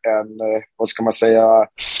i en, vad ska man säga,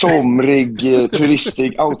 somrig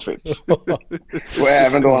turistig outfit. Och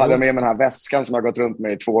även då hade jag med mig den här väskan som jag gått runt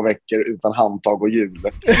med i 2 veckor utan handtag och hjul,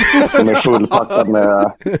 som är fullpackad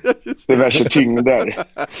med diverse tyngder.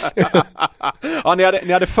 Ja,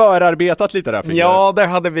 ni hade förarbetat lite där. Ja, där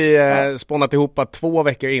hade vi spånat ihop att 2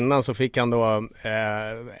 veckor innan så fick han då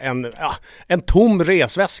en tom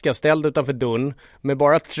resväska ställd utanför dörren med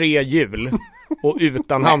bara 3 hjul och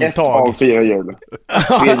utan handtag. 1 av 4 hjul.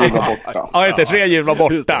 3 hjul var borta. Ja, inte 3 hjul var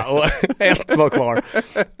borta och 1 var kvar.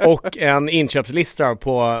 Och en inköpslista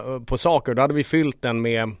på saker. Då hade vi fyllt den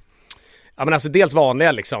med, ja, men alltså dels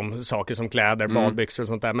vanliga liksom, saker som kläder, badbyxor och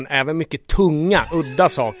sånt där, men även mycket tunga, udda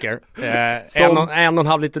saker.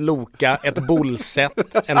 1,5 liter Loka, ett bollset,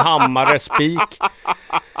 en hammare, spik.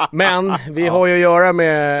 Men vi har ju att göra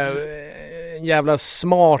med en jävla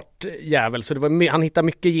smart jävel, så det var han hittar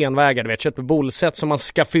mycket genvägar, du vet, köpt bollset som man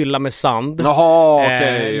ska fylla med sand. Jaha,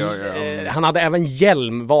 okej. Han hade även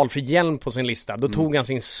hjälm, valfri hjälm på sin lista. Då tog han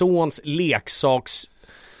sin sons leksaks,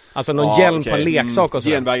 alltså någon hjälm på en leksak och så.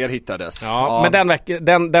 Genvägar hittades. Ja,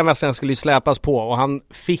 men den väskan skulle ju släpas på och han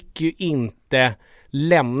fick ju inte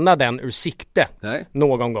lämna den ur sikte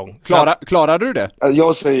någon gång. Klarade du det?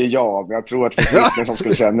 Jag säger ja, men jag tror att det var som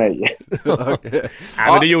skulle säga nej.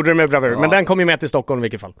 Nej, men det gjorde du med bravur. Men den kom ju med till Stockholm i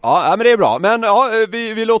vilket fall. Ja, men det är bra. Men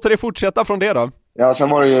vi låter det fortsätta från det då. Ja, sen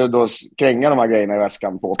var det ju då kränga de här grejerna i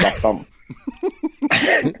väskan på plattan.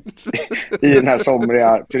 I den här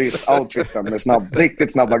somriga turistoutfiten med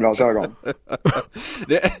riktigt snabba glasögon.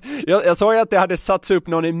 Jag sa ju att det hade satts upp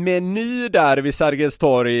någon meny där vid Sergels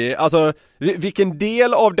torg. Alltså, vilken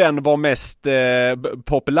del av den var mest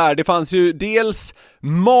populär? Det fanns ju dels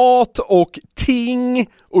mat och ting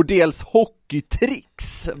och dels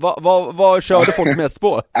hockeytricks. Vad körde folk mest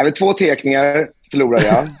på? 2 tekningar förlorade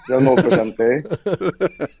jag. Det var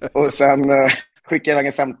 0%. Och sen skickade jag iväg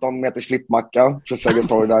en 15 meters flippmacka för Sergels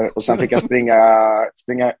torg där. Och sen fick jag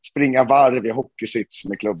springa varv i hockeysits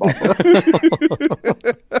med klubban.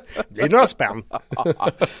 Det blir några spänn.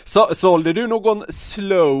 Sålde du någon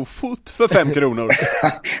slowfoot för 5 kronor?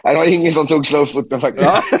 Det var ingen som tog slowfooten faktiskt.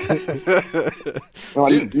 Det var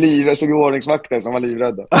livrädd, stod ordningsvakter som var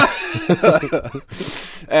livrädda.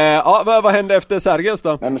 Vad hände efter Sergels då?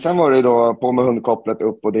 Nej, men sen var det då på med hundkopplet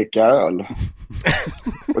upp och dricka öl.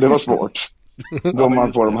 Och det var svårt. Då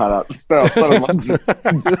man får de här stötarna.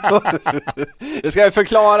 Jag ska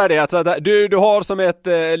förklara det. Alltså, du har som ett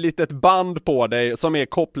litet band på dig som är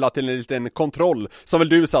kopplat till en liten kontroll som väl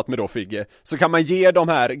du satt med då, Figge. Så kan man ge de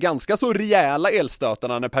här ganska så rejäla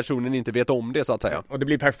elstötarna när personen inte vet om det, så att säga. Och det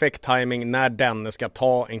blir perfekt timing när den ska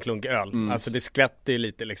ta en klunk öl. Alltså det skvätter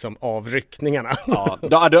lite liksom av ryckningarna. Ja,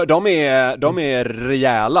 de är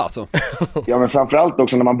rejäla alltså. Ja, men framförallt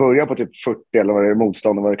också när man börjar på typ 40 eller vad det är,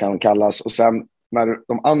 motstånd och vad det kan kallas. Och sen när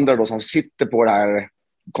de andra då som sitter på det här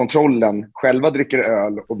kontrollen själva dricker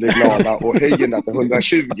öl och blir glada och höjer den till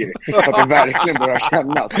 120 så att det verkligen börjar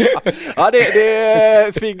kännas. Ja,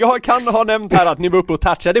 Figge kan ha nämnt här att ni var uppe och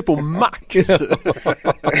touchade på max.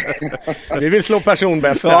 Vi vill slå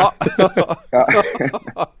personbästa.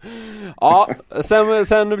 Ja,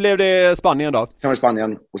 sen blev det Spanien då. Sen var det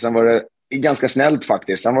Spanien och sen var det ganska snällt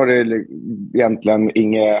faktiskt. Sen var det egentligen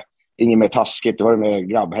inget mer taskigt. Det var mer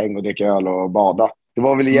grabbhäng och dricka öl och bada. Det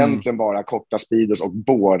var väl egentligen bara korta speedos och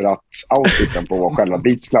bårat outfiten på själva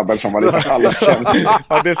beachklubben som var lite halvkänd.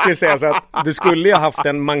 Ja, det skulle säga så att du skulle ju ha haft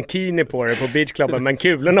en mankini på dig på beachklubben, men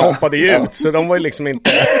kulorna hoppade ju ut så de var ju liksom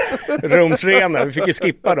inte rumsrena. Vi fick ju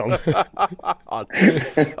skippa dem.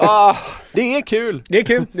 Det är kul. Det är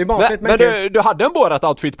kul, det är barnsligt. Men du hade en bårat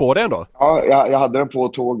outfit på dig ändå? Ja, jag hade den på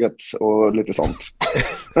tåget och lite sånt.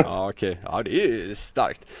 Ja, okej. Ja, det är ju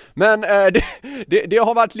starkt. Men det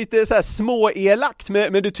har varit lite så här småelakt,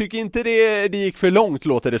 men du tycker inte det gick för långt,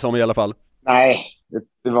 låter det som i alla fall? Nej,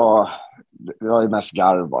 det var ju mest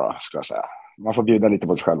garv bara, skulle jag säga. man får bjuda lite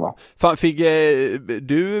på sig själva. Fan,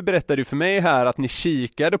 du berättade ju för mig här att ni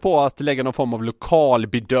kikade på att lägga någon form av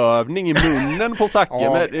lokalbedövning i munnen på Zacke,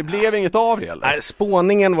 Ja. men det blev inget av det, eller? Nej,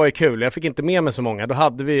 spåningen var ju kul. Jag fick inte med mig så många. Då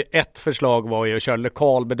hade vi ett förslag var ju att köra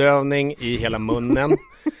lokalbedövning i hela munnen.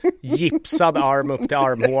 Gipsad arm upp till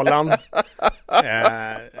armhålan.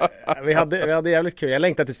 Vi hade jävligt kul. Jag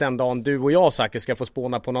längtar tills den dagen du och jag, Zacke, ska få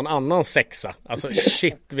spåna på någon annan sexa. Alltså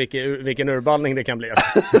shit, vilken urballning det kan bli.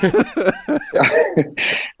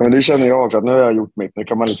 Men det känner jag också, att nu har jag gjort mitt. Nu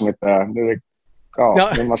kan man liksom inte... Nu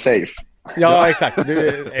är man safe. Ja, exakt.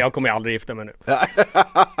 Jag kommer aldrig gifta mig nu.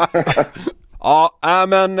 Ja,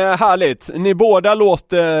 men härligt. Ni båda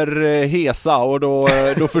låter hesa och då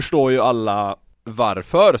förstår ju alla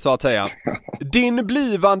varför, så att säga. Din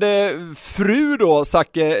blivande fru då,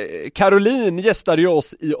 Zacke, Caroline, gästade ju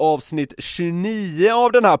oss i avsnitt 29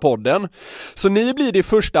 av den här podden. Så ni blir det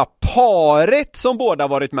första paret som båda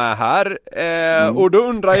varit med här. Och då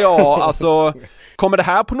undrar jag, alltså, kommer det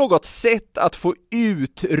här på något sätt att få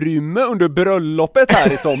utrymme under bröllopet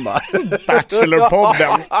här i sommar?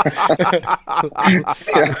 Bachelorpodden.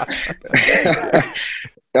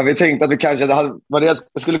 Ja, vi tänkte att vi kanske jag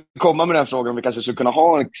skulle komma med den frågan, om vi kanske skulle kunna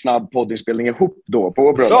ha en snabb poddinspelning ihop då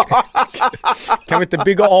på bröllop. Kan vi inte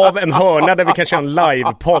bygga av en hörna där vi kan köra en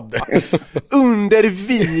livepodd? Under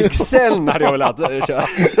vigseln hade jag velat köra.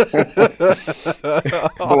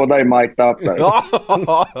 Båda är mic'd up där. Ja,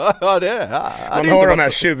 det är. Man hör de här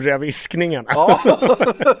tjuriga viskningarna.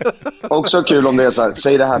 Också kul om det är så här,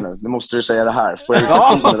 säg det här nu måste du säga det här. Får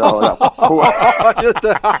jag inte det örat?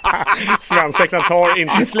 Svensexan tar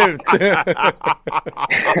inte slut.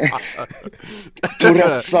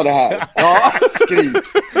 Tourette'sa det här. Skrik.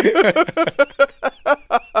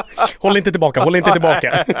 Håll inte tillbaka.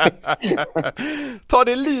 Ta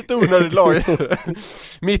det lite onödigt långt.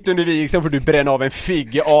 Mitt under vigseln får du bränna av en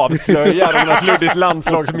figg, avslöjar om något luddigt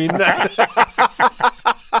landslagsminne.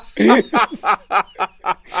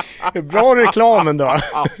 Bra reklamen då.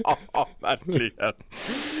 Ja, verkligen.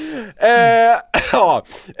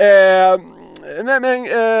 Men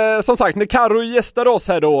som sagt, när Karo gästade oss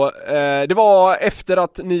här då, det var efter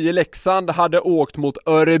att ni i Leksand hade åkt mot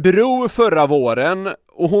Örebro förra våren,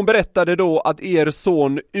 och hon berättade då att er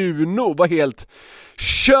son Uno var helt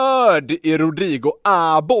körd i Rodrigo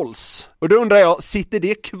Abols. Och då undrar jag, sitter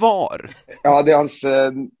det kvar? Ja, det är hans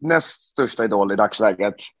näst största idol i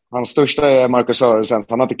dagsläget. Hans största är Marcus Sörensen.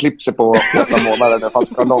 Han har inte klippt sig på 8 månader när han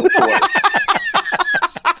ska ha långt hår.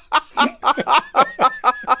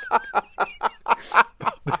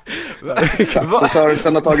 Så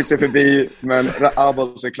Sörensen har tagit sig förbi, men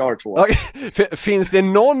Abols är klar 2. Okay. Finns det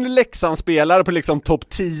någon Leksandsspelare på liksom topp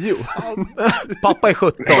 10? Pappa är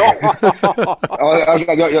 17.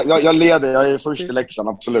 Alltså, jag leder, jag är först i Leksand,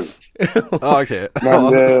 absolut. Okay.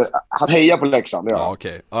 Men att heja på Leksand, ja.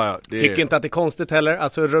 Okay. Tycker inte att det är konstigt heller.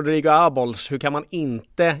 Alltså Rodrigo Abols, hur kan man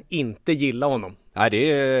inte gilla honom? Nej,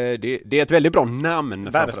 det är ett väldigt bra namn.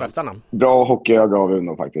 Världens bästa namn. Bra hockeyöga av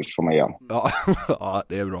Uno faktiskt, får man igen. Ja,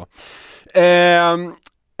 det är bra.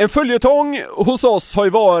 En följetong hos oss har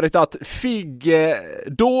ju varit att Figge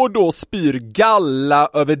då spyr galla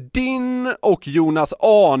över din och Jonas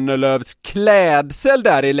Arnelövs klädsel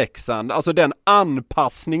där i Leksand. Alltså den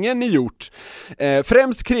anpassningen ni gjort.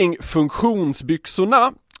 Främst kring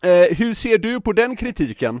funktionsbyxorna. Hur ser du på den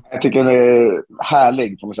kritiken? Jag tycker den är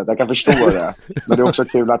härlig på något sätt. Jag kan förstå det. Men det är också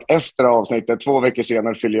kul att efter avsnittet 2 veckor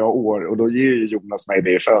senare fyller jag år, och då ger Jonas mig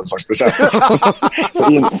det i födelsedagspresent.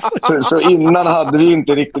 så innan hade vi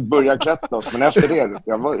inte riktigt börjat klättra oss, men efter det jag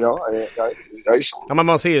är så. Ja, men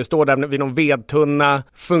man ser ju, står där vid någon vedtunna,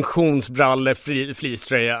 funktionsbrallor,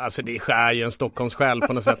 fleecetröja. Alltså det skär ju en Stockholmssjäl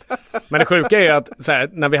på något sätt. Men det sjuka är ju att så här,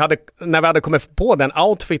 när vi hade kommit på den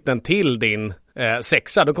outfiten till din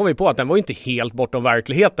sexa, då kom vi på att den var ju inte helt bortom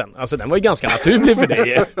verkligheten. Alltså den var ju ganska naturlig för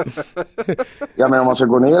dig. Ja, men om man ska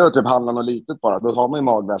gå ner och typ handla något litet bara, då har man ju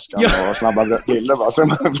magväskan och snabba griller bara.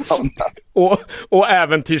 Och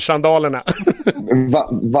äventyrssandalerna.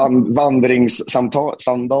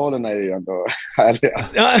 Vandringssandalerna är ju ändå härliga.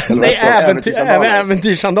 Ja, nej, äventyrssandalerna.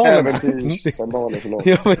 Äventyrssandaler, förlåt.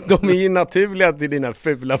 Ja, men de är ju naturliga till dina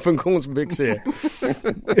fula funktionsbyxor.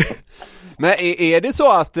 Men är det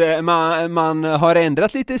så att man har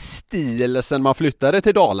ändrat lite stil sen man flyttade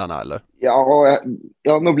till Dalarna, eller? Ja,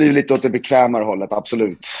 jag har nog blivit lite åt det bekvämare hållet,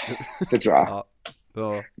 absolut. Det tror jag.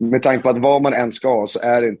 Ja. Med tanke på att vad man än ska så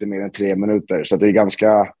är det inte mer än 3 minuter. Så det är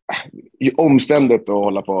ganska omständigt att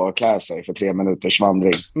hålla på och klä sig för 3 minuters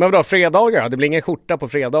vandring. Men vadå, fredagar? Det blir ingen skjorta på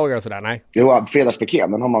fredagar och sådär, nej? Jo,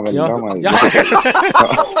 fredagspiket, den har man väl... Ja.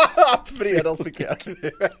 Fredagspiket.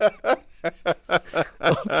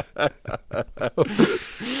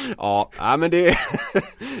 Ja, men det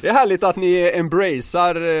är härligt att ni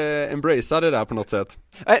embracear det där på något sätt.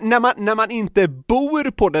 När man inte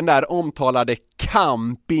bor på den där omtalade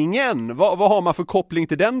campingen, vad har man för koppling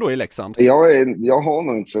till den då i Leksand? Jag har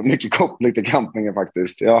nog inte så mycket koppling till campingen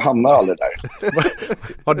faktiskt. Jag hamnar aldrig där.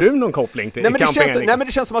 Har du någon koppling till campingen? Nej, men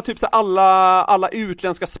det känns som att typ så alla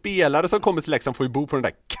utländska spelare som kommer till Leksand får ju bo på den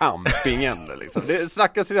där campingen. Liksom. Det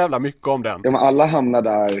snackas så jävla mycket om den. Ja, men alla hamnar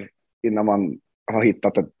där innan man har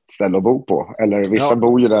hittat ett ställe att bo på. Eller vissa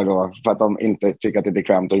bor ju där då för att de inte tycker att det är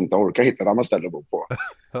bekvämt och inte orkar hitta ett annat ställe att bo på.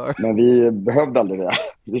 Men vi behövde aldrig det.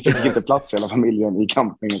 Vi fick inte plats hela familjen i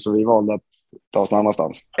campingen, så vi valde att ta oss någon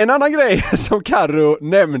annanstans. En annan grej som Karo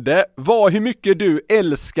nämnde var hur mycket du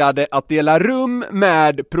älskade att dela rum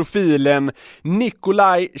med profilen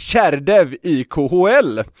Nikolaj Tjärdev i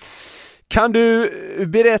KHL. Kan du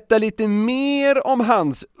berätta lite mer om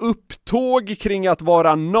hans upptåg kring att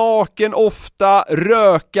vara naken ofta,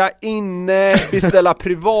 röka inne, beställa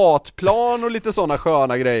privatplan och lite sådana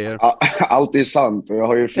sköna grejer? Allt är sant, och jag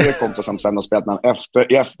har ju fler kompisar som sen har spelat med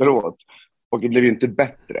efteråt. Och det blev ju inte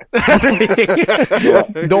bättre.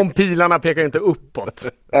 De pilarna pekar inte uppåt.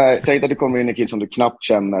 Tänk att det kommer in en kille som du knappt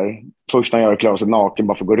känner. Först när han gör klarar sig naken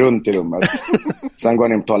bara för att gå runt i rummet. Sen går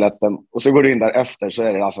han in på toaletten. Och så går du in där efter, så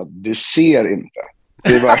är det alltså att du ser inte.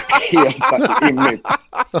 Det var helt immigt.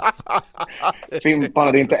 Fimpan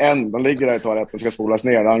hade inte än. De ligger där i toaletten och ska spolas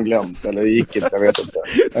ner. Han glömt, eller gick inte, jag vet inte.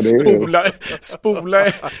 Spola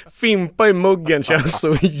Fimpa i muggen känns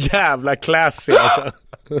så jävla classy alltså.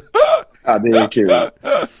 Ja, det är kul.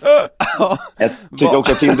 Jag tycker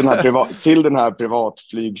också till den här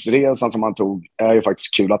privatflygsresan som han tog är ju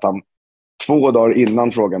faktiskt kul att han 2 dagar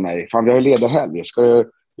innan frågade mig: fan, vi har ju ledig helg.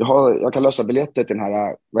 Jag kan lösa biljetter till den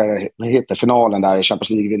här, vad heter finalen där, Champions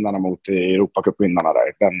League-vinnarna mot Europacup-vinnarna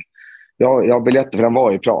där. Jag har biljetter, för den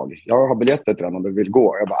var i Prag. Jag har biljetter till den om du vill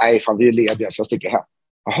gå. Jag bara, nej fan, vi är lediga så jag sticker hem.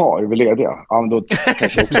 Jaha, är vi lediga? Ja, men då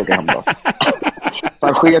kanske jag också åker hem då. Så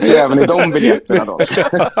han sket ju även i de biljetterna då.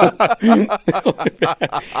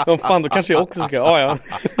 Ja, fan, då kanske jag också ska. Ja.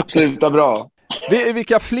 Sluta bra.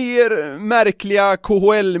 Vilka fler märkliga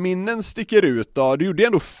KHL-minnen sticker ut då? Du gjorde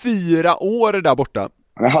ändå 4 år där borta.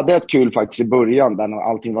 Jag hade ett kul faktiskt i början där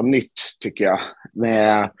allting var nytt, tycker jag.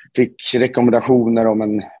 Fick rekommendationer om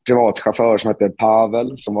en privatchaufför som hette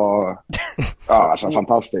Pavel, som var alltså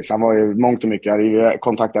fantastisk. Han var ju mångt och mycket, jag är i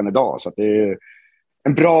kontakt än idag, så att det är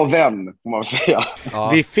en bra vän, får man säga. Ja.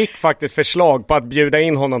 Vi fick faktiskt förslag på att bjuda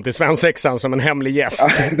in honom till Svensexan som en hemlig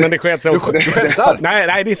gäst. Men det sket sig också. Du skämtar?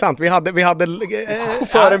 Nej, det är sant. Vi hade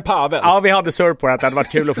för en Pavel. Ja, vi hade surr på att det hade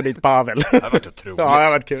varit kul att få dit Pavel. Det hade varit otroligt. Ja, det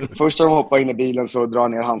hade varit kul. Först när de hoppar in i bilen så drar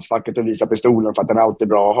ner handskfacket och visar pistolen för att den är alltid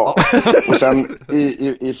bra att ha. Och sen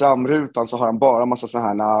i framrutan så har han bara en massa så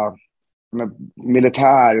här med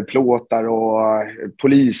militärplåtar och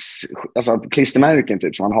alltså klistermärken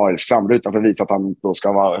typ som han har i framrutan för att visa att han då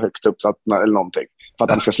ska vara högt uppsatt eller någonting, för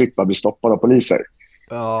att han ska slippa bli stoppad av poliser.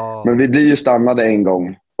 Men vi blir ju stannade en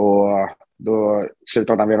gång, och då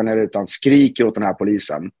slutar han veva ner rutan, skriker åt den här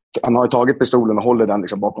polisen. Han har ju tagit pistolen och håller den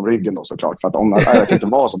liksom bakom ryggen då, såklart, för att om jag vet inte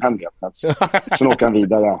vad som händer. Så åker han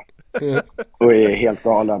vidare och är helt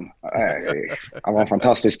galen. Han var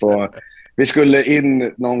fantastisk på. Vi skulle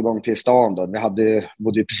in någon gång till stan då. Vi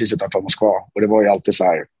bodde precis utanför Moskva. Och det var ju alltid så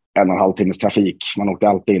här 1,5 timmes trafik. Man åkte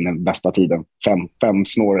alltid in den bästa tiden. 5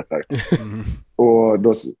 snåret där. Och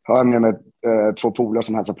då har jag med mig 2 polare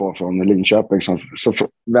som hälsar på från Linköping. Så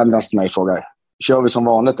vänder han sig till mig och frågar: kör vi som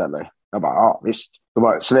vanligt eller? Jag bara, ja visst. Då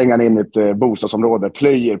bara svänger han in i ett bostadsområde,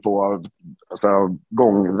 plöjer på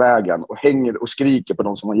gångvägen och hänger och skriker på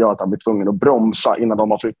de som gör att han blir tvungen att bromsa innan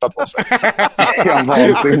de har flyttat på sig. Han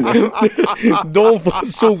vansinnig. De får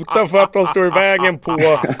sota för att de står i vägen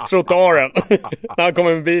på trottoaren när han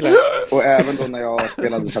kommer med bilen. Och även då när jag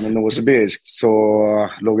spelade sen i Novosibirsk så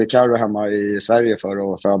låg Karo hemma i Sverige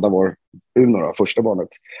för att föda vår Uno, första barnet.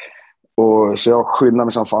 Och så jag skyndar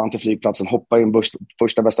mig som fan till flygplatsen, hoppar in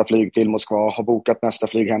första bästa flyg till Moskva, har bokat nästa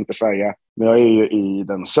flyg hem till Sverige. Men jag är ju i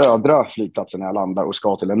den södra flygplatsen när jag landar och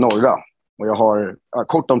ska till den norra. Och jag har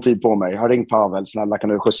kort om tid på mig. Jag har ringt Pavel, snälla kan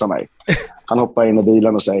du skjutsa mig? Han hoppar in i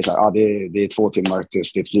bilen och säger så här: det är 2 timmar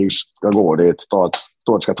tills ditt flyg ska gå. Det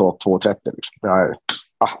ska ta 2.30 liksom.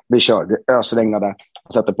 Vi kör, det ösregnade.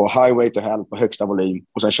 Jag sätter på highway to hell på högsta volym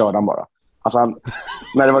och sen kör han bara. Alltså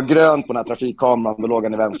när det var grönt på den här trafikkameran, då låg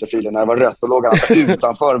han i vänsterfilen. När det var rött, då låg han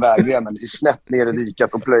utanför vägrenen, snett ner i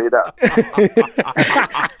diket och plöjde.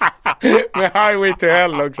 Med Highway to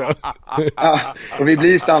Hell också. Och vi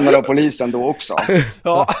blir stannade av polisen då också.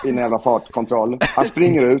 I en jävla fartkontroll. Han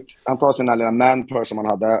springer ut, han tar sin lilla man-purse som han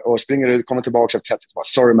hade och springer ut, kommer tillbaka efter 30 och bara,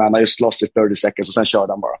 sorry man, I just lost it 30 seconds, och sen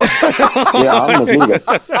körde han bara. Det är han med flyget.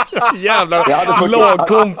 Jävla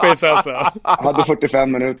lagkompis alltså. Jag hade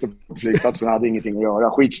 45 minuter på flygplatsen och hade ingenting att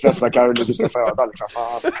göra. Skitstressad Karolinska föda liksom.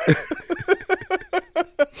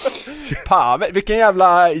 Pavel, vilken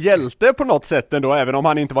jävla hjälte på något sätt ändå, även om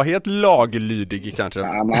han inte var helt laglydig kanske.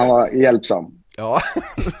 Ja, men han var hjälpsam. Ja,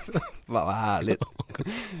 vad härligt.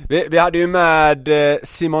 Vi hade ju med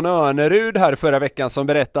Simon Önerud här förra veckan som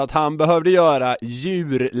berättade att han behövde göra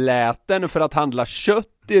djurläten för att handla kött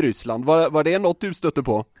i Ryssland. Var det något du stötte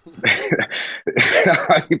på?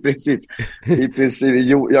 I princip.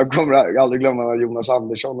 Jag kommer aldrig glömma Jonas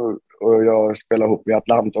Andersson och jag spelar ihop i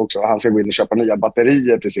Atlanta också. Han ska gå in och köpa nya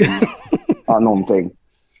batterier till sin någonting.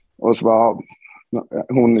 Och så var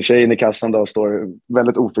hon, tjejen i kassan då, står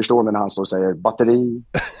väldigt oförstående när han står och säger batteri.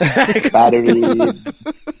 Så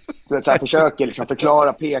här, försöker liksom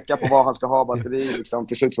förklara, peka på vad han ska ha batteri liksom.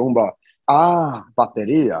 Till slut så hon bara,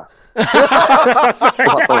 batteria.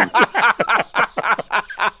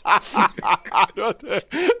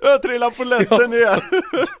 Du har trillat på lätten igen.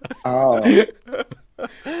 Ja,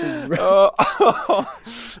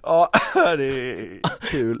 det är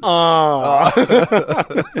kul. Ja.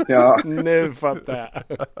 Nu fattar jag.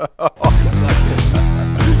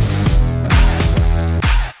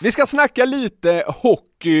 Vi ska snacka lite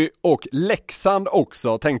hockey och Leksand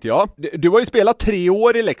också, tänkte jag. Du har ju spelat 3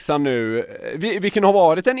 år i Leksand nu. Vilken har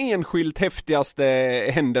varit den enskilt häftigaste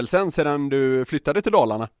händelsen sedan du flyttade till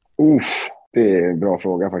Dalarna? Det är en bra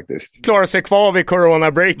fråga faktiskt. Klarar sig kvar vid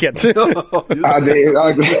corona-breaket.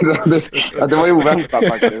 Det var ju oväntat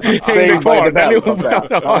faktiskt.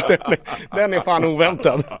 Den är fan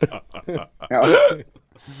oväntad. Ja.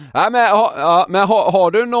 Ja, men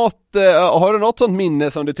har du något sånt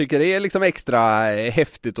minne som du tycker är liksom extra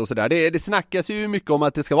häftigt och sådär? Det snackas ju mycket om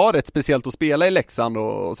att det ska vara rätt speciellt att spela i Leksand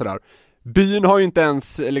och sådär. Byn har ju inte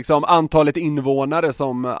ens liksom antalet invånare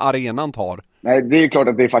som arenan tar. Nej, det är klart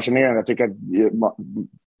att det är fascinerande. Jag tycker att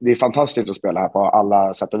det är fantastiskt att spela här på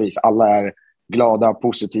alla sätt och vis. Alla är glada,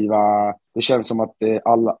 positiva. Det känns som att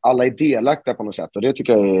alla är delaktiga på något sätt. Och det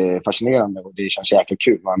tycker jag är fascinerande och det känns jäkligt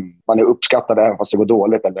kul. Man är uppskattad även fast det går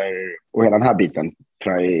dåligt. Och hela den här biten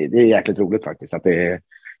tror jag det är jäkligt roligt faktiskt. Att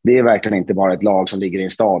det är verkligen inte bara ett lag som ligger i en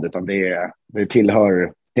stad, utan det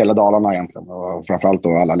tillhör hela Dalarna egentligen. Och framförallt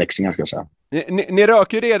då alla leksingar ska jag säga. Ni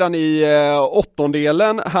rök ju redan i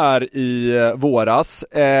åttondelen här i våras.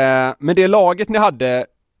 Men det laget ni hade,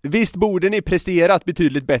 visst borde ni presterat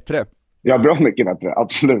betydligt bättre? Ja, bra mycket bättre,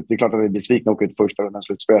 absolut. Det är klart att vi är besvikna och ut första rundan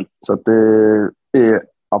slutspel. Så att det är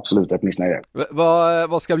absolut ett missnöje.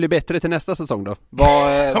 Vad ska bli bättre till nästa säsong då?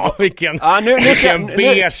 Vilken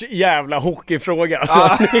beige jävla hockeyfråga.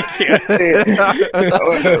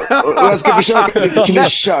 Jag ska försöka lite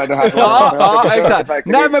klyscha det här. Exakt.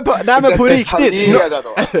 Nej men på riktigt.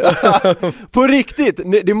 På riktigt,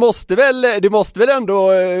 det måste väl ändå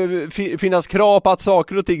finnas krav på att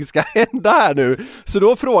saker och ting ska hända här nu. Så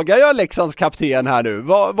då frågar jag Leksands kapten här nu.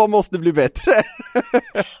 Vad måste bli bättre?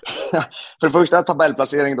 För det första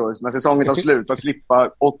tabellplacering då, när säsongen tar slut, för att slippa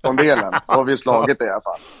åttondelen. Och vi har slagit det i alla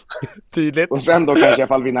fall. Tydligt. Och sen då kanske i alla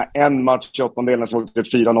fall vinna en match i åttondelen som åkte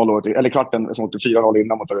 4-0 eller kvarten som åkte 4-0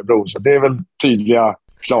 innan mot Örebro. Så det är väl tydliga,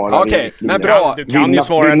 klara. Okej, men bra. Du kan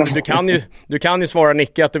ju svara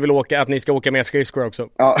Nicke att du vill att ni ska åka med skridskor också.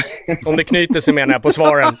 Ja. Om det knyter sig menar jag på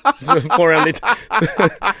svaren, så får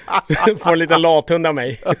en liten lathund av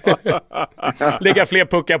mig. Lägga fler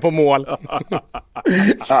puckar på mål.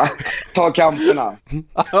 Ja, ta kamperna.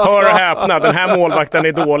 Hör och häpna, den här målvakten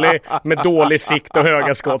är dålig med dålig sikt och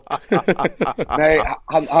höga skott. Nej,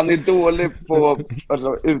 han är dålig på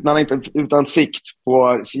utan sikt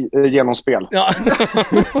på genomspel. Ja.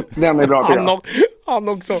 Den är bra till han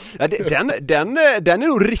också. Ja, den är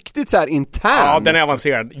nog riktigt så här intern. Ja, den är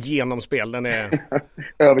avancerad. Genomspel, den är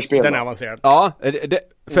överspel. Den är avancerad. Ja,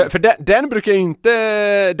 för den brukar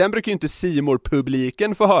ju inte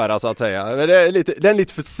C-more-publiken få höra så att säga. Den är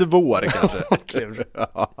lite för svår kanske.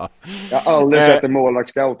 Jag har aldrig sett en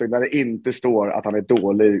målvaktsscouting där det inte står att han är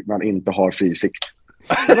dålig men inte har fri sikt.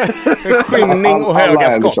 Skymning och höga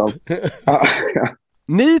skott.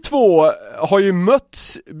 Ni två har ju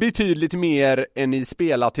mötts betydligt mer än ni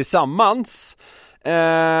spelar tillsammans.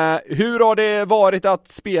 Hur har det varit att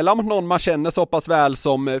spela mot någon man känner så pass väl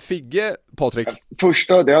som Figge, Patrik?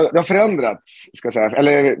 Första, det har förändrats, ska jag säga.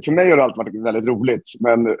 Eller för mig har det alltid varit väldigt roligt.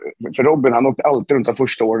 Men för Robin, han åkte alltid runt de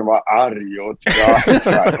första åren och var arg och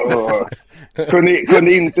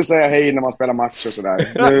kunde inte säga hej när man spelar match och sådär.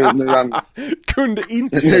 Nu han, kunde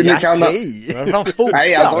inte säga hej?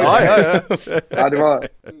 Nej, alltså, det var,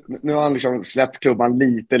 nu har han liksom släppt klubban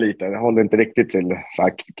lite. Det håller inte riktigt till så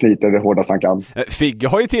här, knyter det hårdast han kan. Figge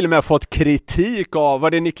har ju till och med fått kritik av,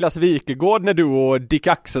 var det Niklas Wikegård när du och Dick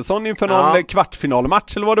Axelsson inför någon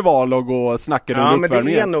kvartfinalmatch eller vad det var, låg och snackade om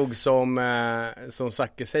uppvärmningen? Men det är nog som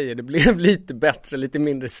Zacke säger, det blev lite bättre, lite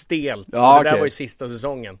mindre stelt. Det där var ju sista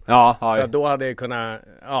säsongen. Så då hade jag kunnat,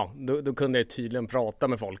 då kunde jag tydligen prata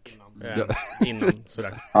med folk innan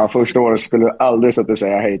sådär. Ja, första året skulle jag aldrig så att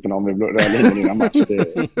säga hej till någon vid rödlinjen innan match.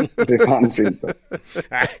 Det fanns inte.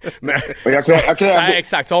 Nej, men, nej,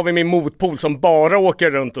 exakt, så har vi min motpol som bara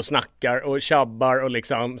åker runt och snackar och tjabbar och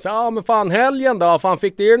liksom, så men fan helgen då, fan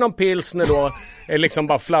fick du någon pilsner då? Är liksom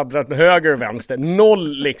bara fladdrat med höger och vänster,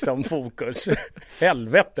 noll liksom fokus.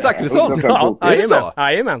 Helvete. Zackrisson?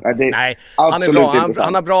 Jajamän. Nej,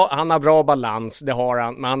 han har bra balans, det har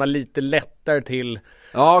han, men han har lite lättare till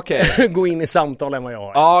gå in i samtal än vad jag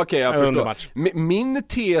har. Ja, okej, jag förstår. Min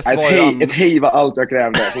tes var ett hej var allt jag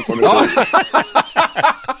krävde.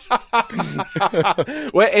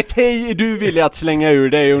 Och ett hej du vill att slänga ur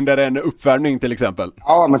dig under en uppvärmning till exempel.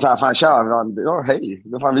 Ja, men så här, fan kör. Ja, hej.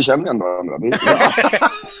 Fan, vi känner ändå varandra.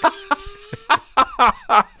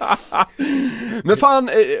 Men fan,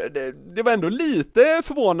 det var ändå lite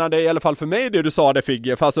förvånande i alla fall för mig det du sa där,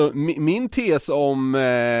 Figge. För alltså min tes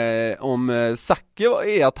om Zacke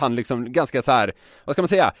är att han liksom ganska så här, vad ska man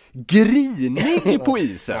säga, grinig på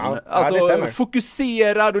isen. Alltså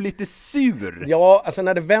fokuserad och lite sur. Ja, alltså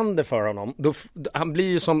när det vänder för honom, då han blir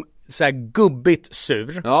ju som så här gubbigt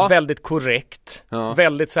sur, väldigt korrekt,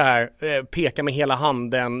 väldigt så här peka med hela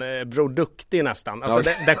handen, bror duktig nästan. Alltså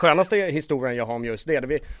den skönaste historien jag har om just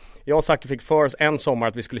det jag och Zacke fick för oss en sommar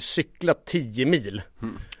att vi skulle cykla 10 mil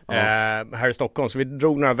här i Stockholm, så vi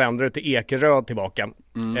drog några vändor till Ekeröd tillbaka.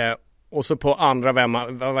 Och så på andra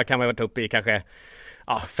vad kan vi ha varit uppe i kanske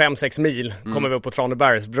 5-6 mil kommer vi upp på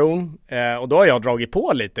Tranebergsbron och då har jag dragit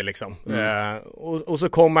på lite liksom. Och så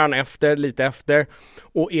kommer han lite efter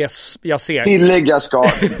och jag ser... Tillägga ska...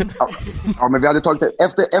 men vi hade tagit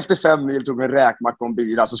efter 5 mil tog vi en räkmacka och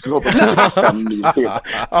bira, så skulle vi på 5 mil till.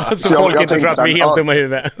 Så folk inte tror att vi är helt dumma i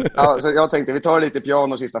huvudet. Så jag tänkte, vi tar lite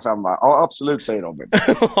piano sista 5. Ja, absolut, säger Robin.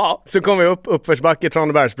 Så kommer vi upp uppförsbacke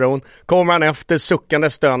Tranebergsbron, kommer han efter suckande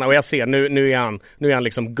stöna och jag ser, nu är han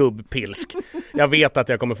liksom gubbpilsk. Jag vet att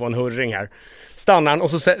jag kommer få en hurring här. Stannar han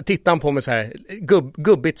och så tittar han på mig så här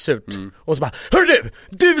gubbigt surt. Och så bara, hörru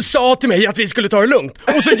du sa till mig att vi skulle ta det lugnt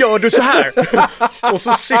och så gör du så här. Och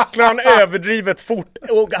så cyklar han överdrivet fort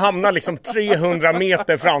och hamnar liksom 300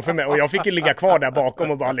 meter framför mig och jag fick ligga kvar där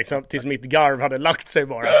bakom och bara liksom tills mitt garv hade lagt sig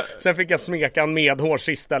bara. Sen fick jag smeka en medhår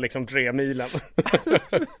sista liksom 3 milen.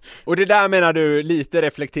 Och det där menar du lite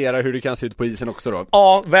reflekterar hur det kan se ut på isen också då?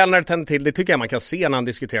 Ja, väl när det tänder till, det tycker jag man kan se när han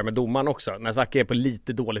diskuterar med domaren också. När Zacke är på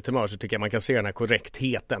lite dåligt humör så tycker jag man kan se den här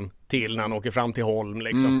korrektheten till när han åker fram till Holm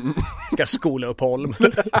liksom. Ska skola upp Holm.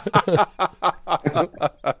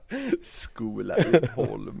 Skola upp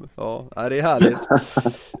Holm. Ja, det är härligt.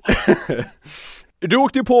 Du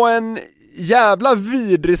åkte ju på en jävla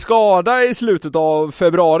vidrig skada i slutet av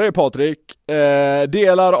februari, Patrik.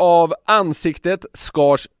 Delar av ansiktet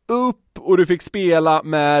skars upp och du fick spela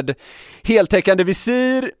med heltäckande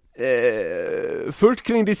visir. Först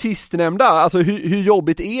kring det sistnämnda, alltså hur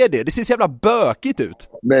jobbigt är det? Det ser så jävla bökigt ut.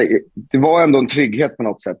 Det var ändå en trygghet på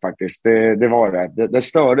något sätt faktiskt. Det var det. Det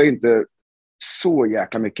störde inte så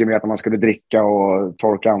jäkla mycket med att när man skulle dricka och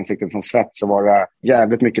torka ansiktet från svett så var det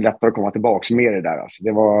jävligt mycket lättare att komma tillbaka med det där. Alltså.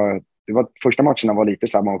 Det var första matcherna var lite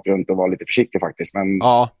samma åt runt och var lite försiktig faktiskt, men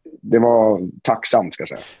det var tacksamt ska jag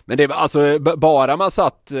säga. Men det var alltså bara man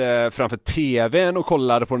satt framför tvn och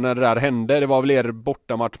kollade på när det där hände, det var väl er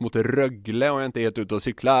bortamatch mot Rögle och jag inte helt ute och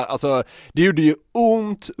cyklar. Alltså det gjorde ju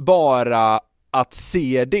ont bara att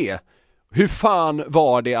se det. Hur fan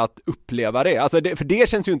var det att uppleva det? Alltså för det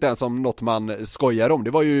känns ju inte ens som något man skojar om.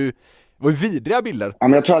 Det var ju vidriga bilder. Ja,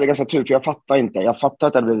 men jag tror att det är ganska tur, för jag fattar inte. Jag fattar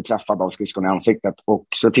att jag blev träffad av skridskon i ansiktet. Och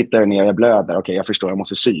så tittar jag ner, jag blöder. Okej, jag förstår, jag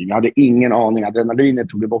måste sy. Jag hade ingen aning. Adrenalinet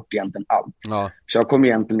tog bort egentligen allt. Ja. Så jag kom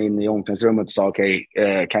egentligen in i omklädningsrummet och sa, okej,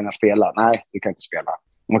 kan jag spela? Nej, vi kan inte spela.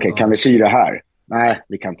 Okej, kan vi sy det här? Nej,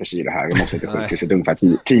 vi kan inte sy det här. Jag måste till sjukhuset ungefär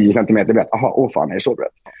 10 centimeter brett. Jaha, fan, är det så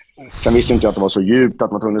brett? Sen visste inte jag att det var så djupt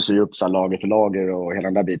att man kunde sy upp så lager för lager och hela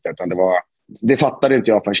den där biten. Utan det det fattade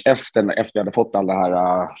inte jag förrän efter jag hade fått alla det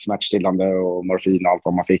här smärtstillande och morfin och allt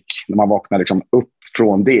vad man fick. När man vaknar liksom upp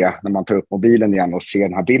från det, när man tar upp mobilen igen och ser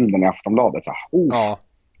den här bilden i Aftonbladet. Så,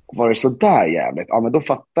 var det så där jävligt? Ja, men då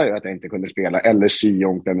fattar jag att jag inte kunde spela eller sy i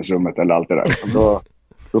omklädningsrummet eller allt det där.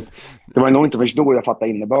 Det var nog inte först då jag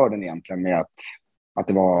fattade innebörden egentligen med att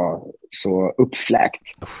det var så uppfläkt.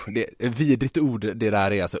 Det är ett vidrigt ord det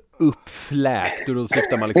där är, alltså uppfläkt, och då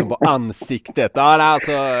syftar man liksom på ansiktet. Jag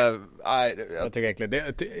tycker egentligen det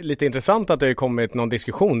är lite intressant att det har kommit någon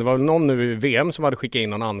diskussion. Det var väl någon nu i VM som hade skickat in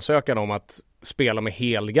någon ansökan om att spela med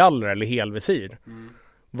helgaller eller helvisir.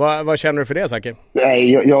 Vad känner du för det, Zacke?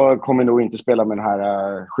 Nej, jag kommer nog inte spela med det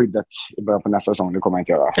här skyddet i början på nästa säsong. Det kommer jag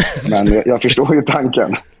inte göra. Men jag förstår ju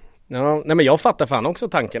tanken. Ja, nej, men jag fattar fan också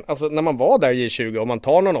tanken. Alltså när man var där i 20 och man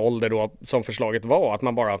tar någon ålder då, som förslaget var, att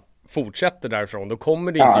man bara fortsätter därifrån, då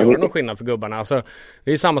kommer det inte göra någon skillnad för gubbarna. Alltså,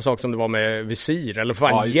 det är samma sak som det var med visir eller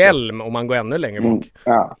fan hjälm om man går ännu längre bak.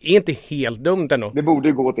 Det är inte helt dumt ändå. Det borde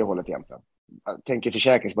ju gå till hållet egentligen. Jag tänker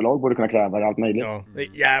försäkringsbolag borde kunna kräva allt möjligt. Ja, det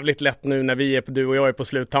är jävligt lätt nu när du och jag är på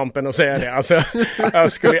sluttampen och säger det. Alltså,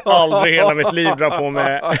 jag skulle aldrig hela mitt liv dra på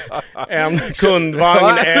med en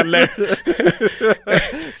kundvagn eller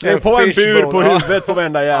slå på en bur på huvudet på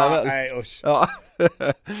varenda jävel. Nej, usch. Ja.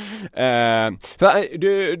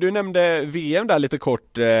 Du nämnde VM där lite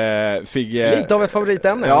kort, Figge. Lite av ett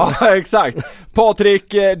favoritämne. Ja, exakt.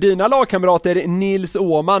 Patrik, dina lagkamrater Nils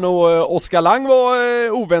Åman och Oskar Lang var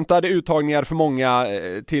oväntade uttagningar för många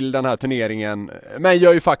till den här turneringen, men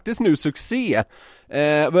gör ju faktiskt nu succé.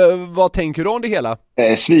 Vad tänker du om det hela?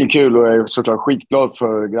 Svinkul, och jag är såklart skitglad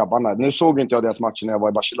för grabbarna. Nu såg inte jag deras matcher när jag var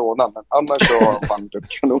i Barcelona, men annars så vann det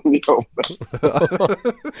kanonjobb.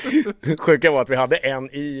 Sjuka var att vi hade en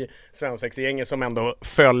i svensexgänget som ändå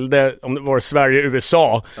följde, om det var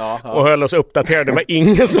Sverige-USA, och höll oss uppdaterade. Det var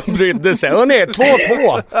ingen som brydde sig. Och nej,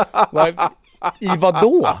 2-2! I vad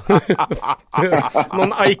då?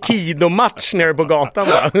 Någon aikido-match nere på gatan,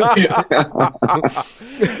 va?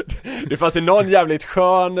 Det fanns ju någon jävligt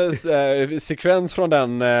skön sekvens från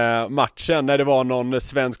den matchen när det var någon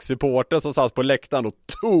svensk supporter som satt på läktaren och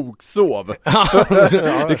toksov.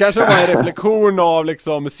 Det kanske var en reflektion av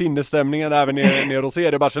liksom sinnesstämningen även nere hos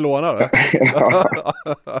er i Barcelona.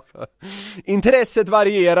 Intresset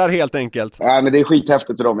varierar helt enkelt. Nej, men det är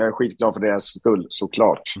skithäftigt för dem. Jag är skitglad för deras skull,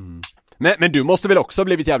 såklart. Men du måste väl också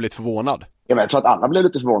blivit jävligt förvånad? Ja, men jag tror att alla blev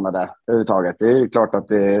lite förvånade överhuvudtaget. Det är klart att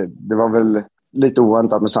det var väl lite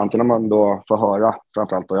oväntat, men samtidigt när man då får höra,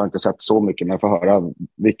 framförallt, och jag har inte sett så mycket, men får höra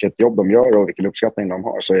vilket jobb de gör och vilken uppskattning de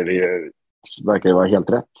har, så är det ju, verkar det vara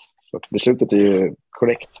helt rätt. Så beslutet är ju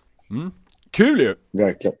korrekt. Kul ju!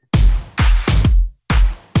 Verkligen.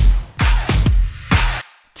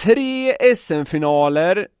 3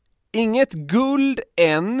 SM-finaler, inget guld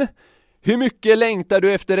än. Hur mycket längtar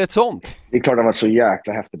du efter ett sånt? Det är klart det har varit så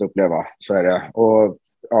jäkla häftigt att uppleva, så är det. Och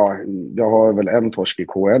ja, jag har väl en torsk i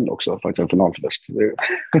KL också, faktiskt en finalförlust.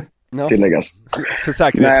 Tilläggas. För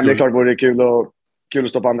säkerhets Nej, men det är klart det vore kul att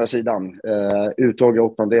stå på andra sidan. Uttåg i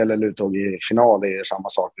åttondel eller uttåg i final är samma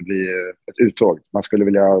sak. Det blir ett uttåg. Man skulle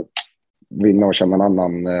vilja vinna och känna en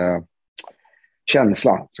annan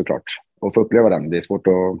känsla, såklart. Och få uppleva den. Det är svårt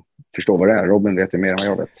att förstå vad det är. Robin vet ju mer än vad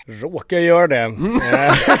jag vet. Råkar göra det.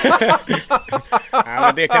 Nej,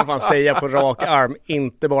 men det kan man säga på rak arm.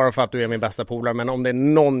 Inte bara för att du är min bästa polare, men om det är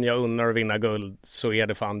någon jag unnar att vinna guld så är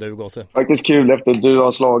det fan du, Gosse. Faktiskt kul efter att du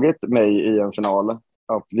har slagit mig i en final.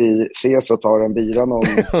 Att vi ses och tar en bira någon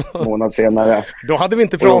månad senare. Då hade vi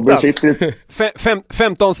inte pratat.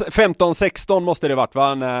 15-16 måste det varit,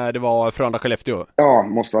 va? När det var Frölunda-Skellefteå. Ja,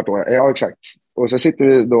 måste varit då. Ja, exakt. Och så sitter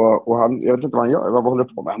vi då och jag vet inte vad han gör. Vad håller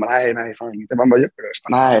på med? Men nej, fan inte. Man bara gör det.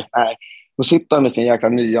 Nej. Då sitter han med sin jäkla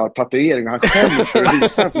nya tatuering och han skäms för att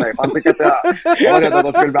visa för mig. Han tycker att jag var rädd att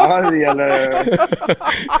han skulle bli arg eller...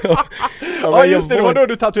 Ja, just det. Det var då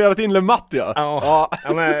du tatuerat in LeMatt, ja.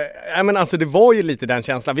 Ja, men alltså det var ju lite den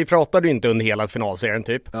känslan. Vi pratade ju inte under hela finalserien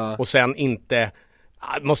typ. Ja. Och sen inte...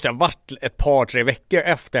 Måste ha varit ett par, 3 veckor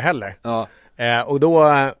efter heller. Ja. Och då...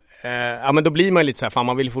 men då blir man lite så här, fan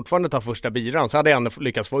man vill fortfarande ta första biran, så hade jag ändå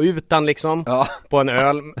lyckats få ut den liksom på en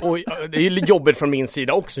öl. Och det är ju jobbigt från min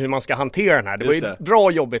sida också hur man ska hantera den här. Det var ju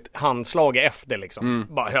bra jobbigt handslag efter liksom.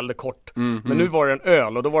 Bara höll det kort. Men nu var det en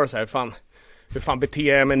öl och då var det så här, hur fan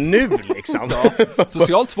beter jag mig nu liksom?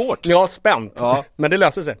 Socialt svårt. Ja, spänt. Ja. Men det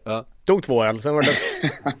löste sig. Ja. Tog 2 öl, sen var det...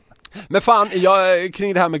 Men fan,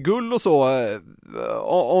 kring det här med guld och så,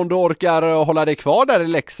 om du orkar hålla dig kvar där i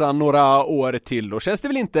Leksand några år till, då känns det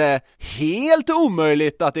väl inte helt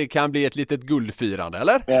omöjligt att det kan bli ett litet guldfirande,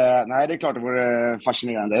 eller? Nej, det är klart det vore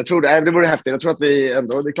fascinerande. Jag tror det vore häftigt. Jag tror att vi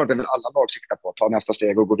ändå, det är klart att alla lag siktar på att ta nästa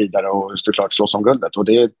steg och gå vidare och såklart slåss om guldet. Och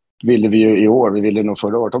det ville vi ju i år, vi ville nog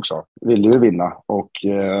förra året också, ville vi vinna. Och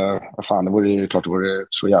fan, det vore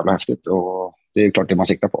så jävla häftigt. Och det är klart det man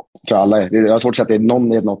siktar på. För alla, jag har svårt att säga att det är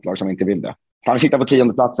någon i något lag som inte vill det. Kan vi sitta på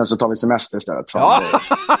 10:e platsen så tar vi semester istället. Fan,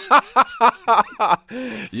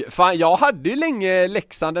 fan, jag hade ju länge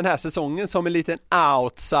Leksand den här säsongen som en liten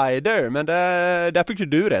outsider, men där fick ju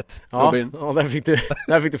du rätt, Robin. Ja,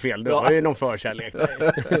 där fick du fel. Du har ju någon förkärlek.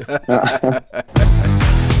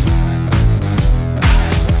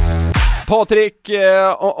 Patrik,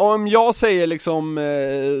 om jag säger liksom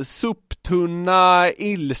soptunna,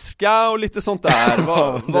 ilska och lite sånt där,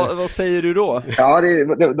 vad säger du då? Ja,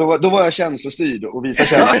 då var jag känslostyrd och visade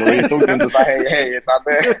känslor. Jag tog inte så hej.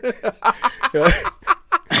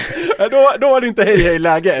 Då var det inte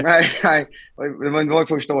hej-läge. Nej. Det var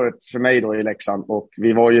första året för mig då i Leksand och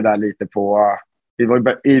vi var ju där lite vi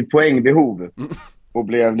var i poängbehov. Och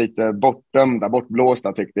blev lite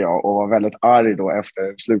bortblåsta tyckte jag. Och var väldigt arg då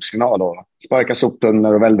efter slutsignal då. Sparka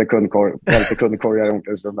soptunnor och välde kundkorgar i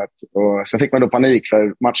omklädningsrummet. Och så fick man då panik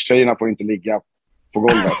för matchtröjorna får inte ligga på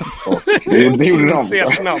golvet. Och det gjorde de.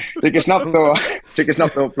 Fick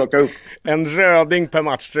snabbt att plocka upp. En röding per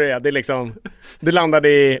matchtröja, det landade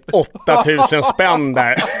i 8000 spänn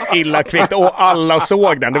där. Illa kvickt. Och alla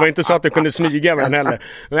såg den. Det var inte så att du kunde smyga med den heller.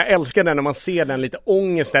 Men jag älskar den när man ser den lite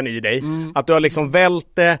ångesten i dig. Att du har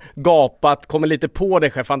vält det, gapat, kommer lite på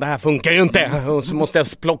dig själv. Fan, det här funkar ju inte. Och så måste jag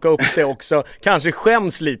plocka upp det också. Kanske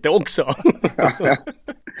skäms lite också.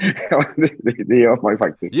 Ja, det gör man ju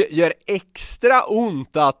faktiskt. Gör extra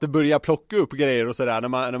ont att börja plocka upp grejer och sådär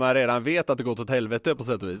när man redan vet att det gått åt helvete på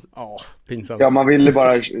sätt och vis. Ja, pinsamt. Ja, man ville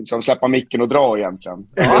bara släppa micken och dra egentligen.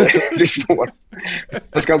 Ja. Det är svårt.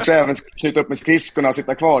 Jag ska också även knyta upp med skridskorna och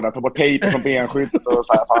sitta kvar där, ta bort tejpen från benskyddet och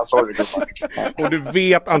så här, fan sorry gubbar. Och du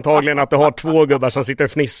vet antagligen att du har 2 gubbar som sitter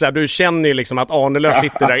och fnissar. Du känner ju att Arnelöv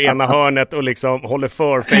sitter där i ena hörnet och håller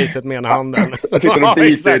för facet med ena handen. Jag sitter och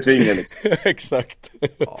biter i tvingen Exakt.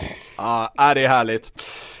 Ja, det är härligt.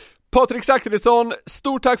 Patrik Zackrisson,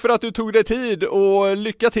 stort tack för att du tog dig tid och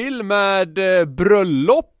lycka till med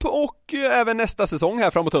bröllop och även nästa säsong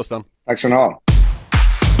här framåt hösten. Tack så ni ha.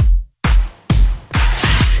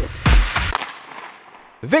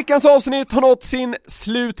 Veckans avsnitt har nått sin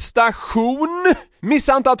slutstation.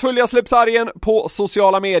 Missa inte att följa Släppsargen på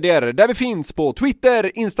sociala medier där vi finns på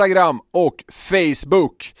Twitter, Instagram och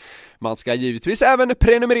Facebook. Man ska givetvis även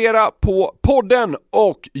prenumerera på podden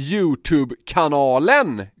och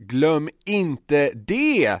YouTube-kanalen. Glöm inte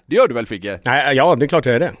det. Det gör du väl, Figge? Ja, det är klart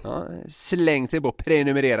jag är det. Ja, släng till på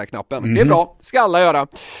prenumerera-knappen. Det är bra, ska alla göra.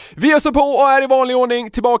 Vi öser på och är i vanlig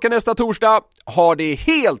ordning tillbaka nästa torsdag. Ha det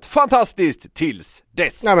helt fantastiskt tills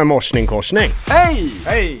dess. Nej, men morsning, korsning. Hej!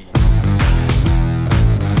 Hej!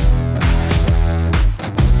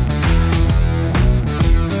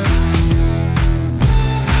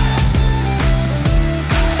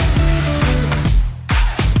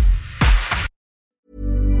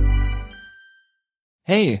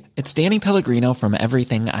 Hey, it's Danny Pellegrino from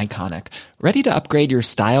Everything Iconic. Ready to upgrade your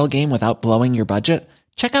style game without blowing your budget?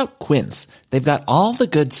 Check out Quince. They've got all the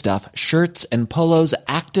good stuff, shirts and polos,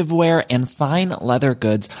 activewear, and fine leather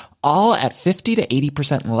goods, all at 50 to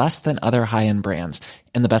 80% less than other high-end brands.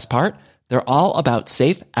 And the best part? They're all about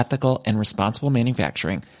safe, ethical, and responsible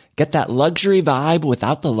manufacturing. Get that luxury vibe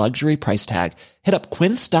without the luxury price tag. Hit up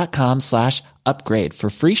quince.com/upgrade for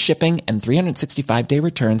free shipping and 365-day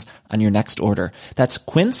returns on your next order. That's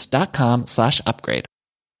quince.com/upgrade.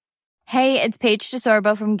 Hey, it's Paige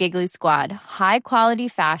DeSorbo from Giggly Squad. High quality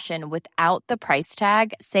fashion without the price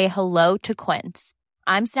tag. Say hello to Quince.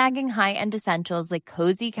 I'm snagging high-end essentials like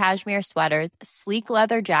cozy cashmere sweaters, sleek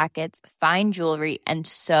leather jackets, fine jewelry, and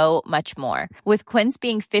so much more. With Quince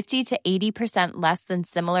being 50 to 80% less than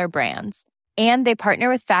similar brands. And they partner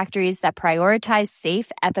with factories that prioritize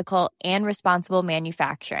safe, ethical, and responsible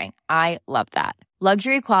manufacturing. I love that.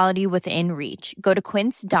 Luxury quality within reach. Go to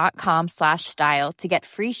quince.com/style to get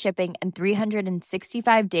free shipping and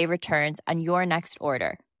 365-day returns on your next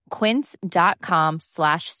order.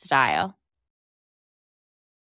 Quince.com/style.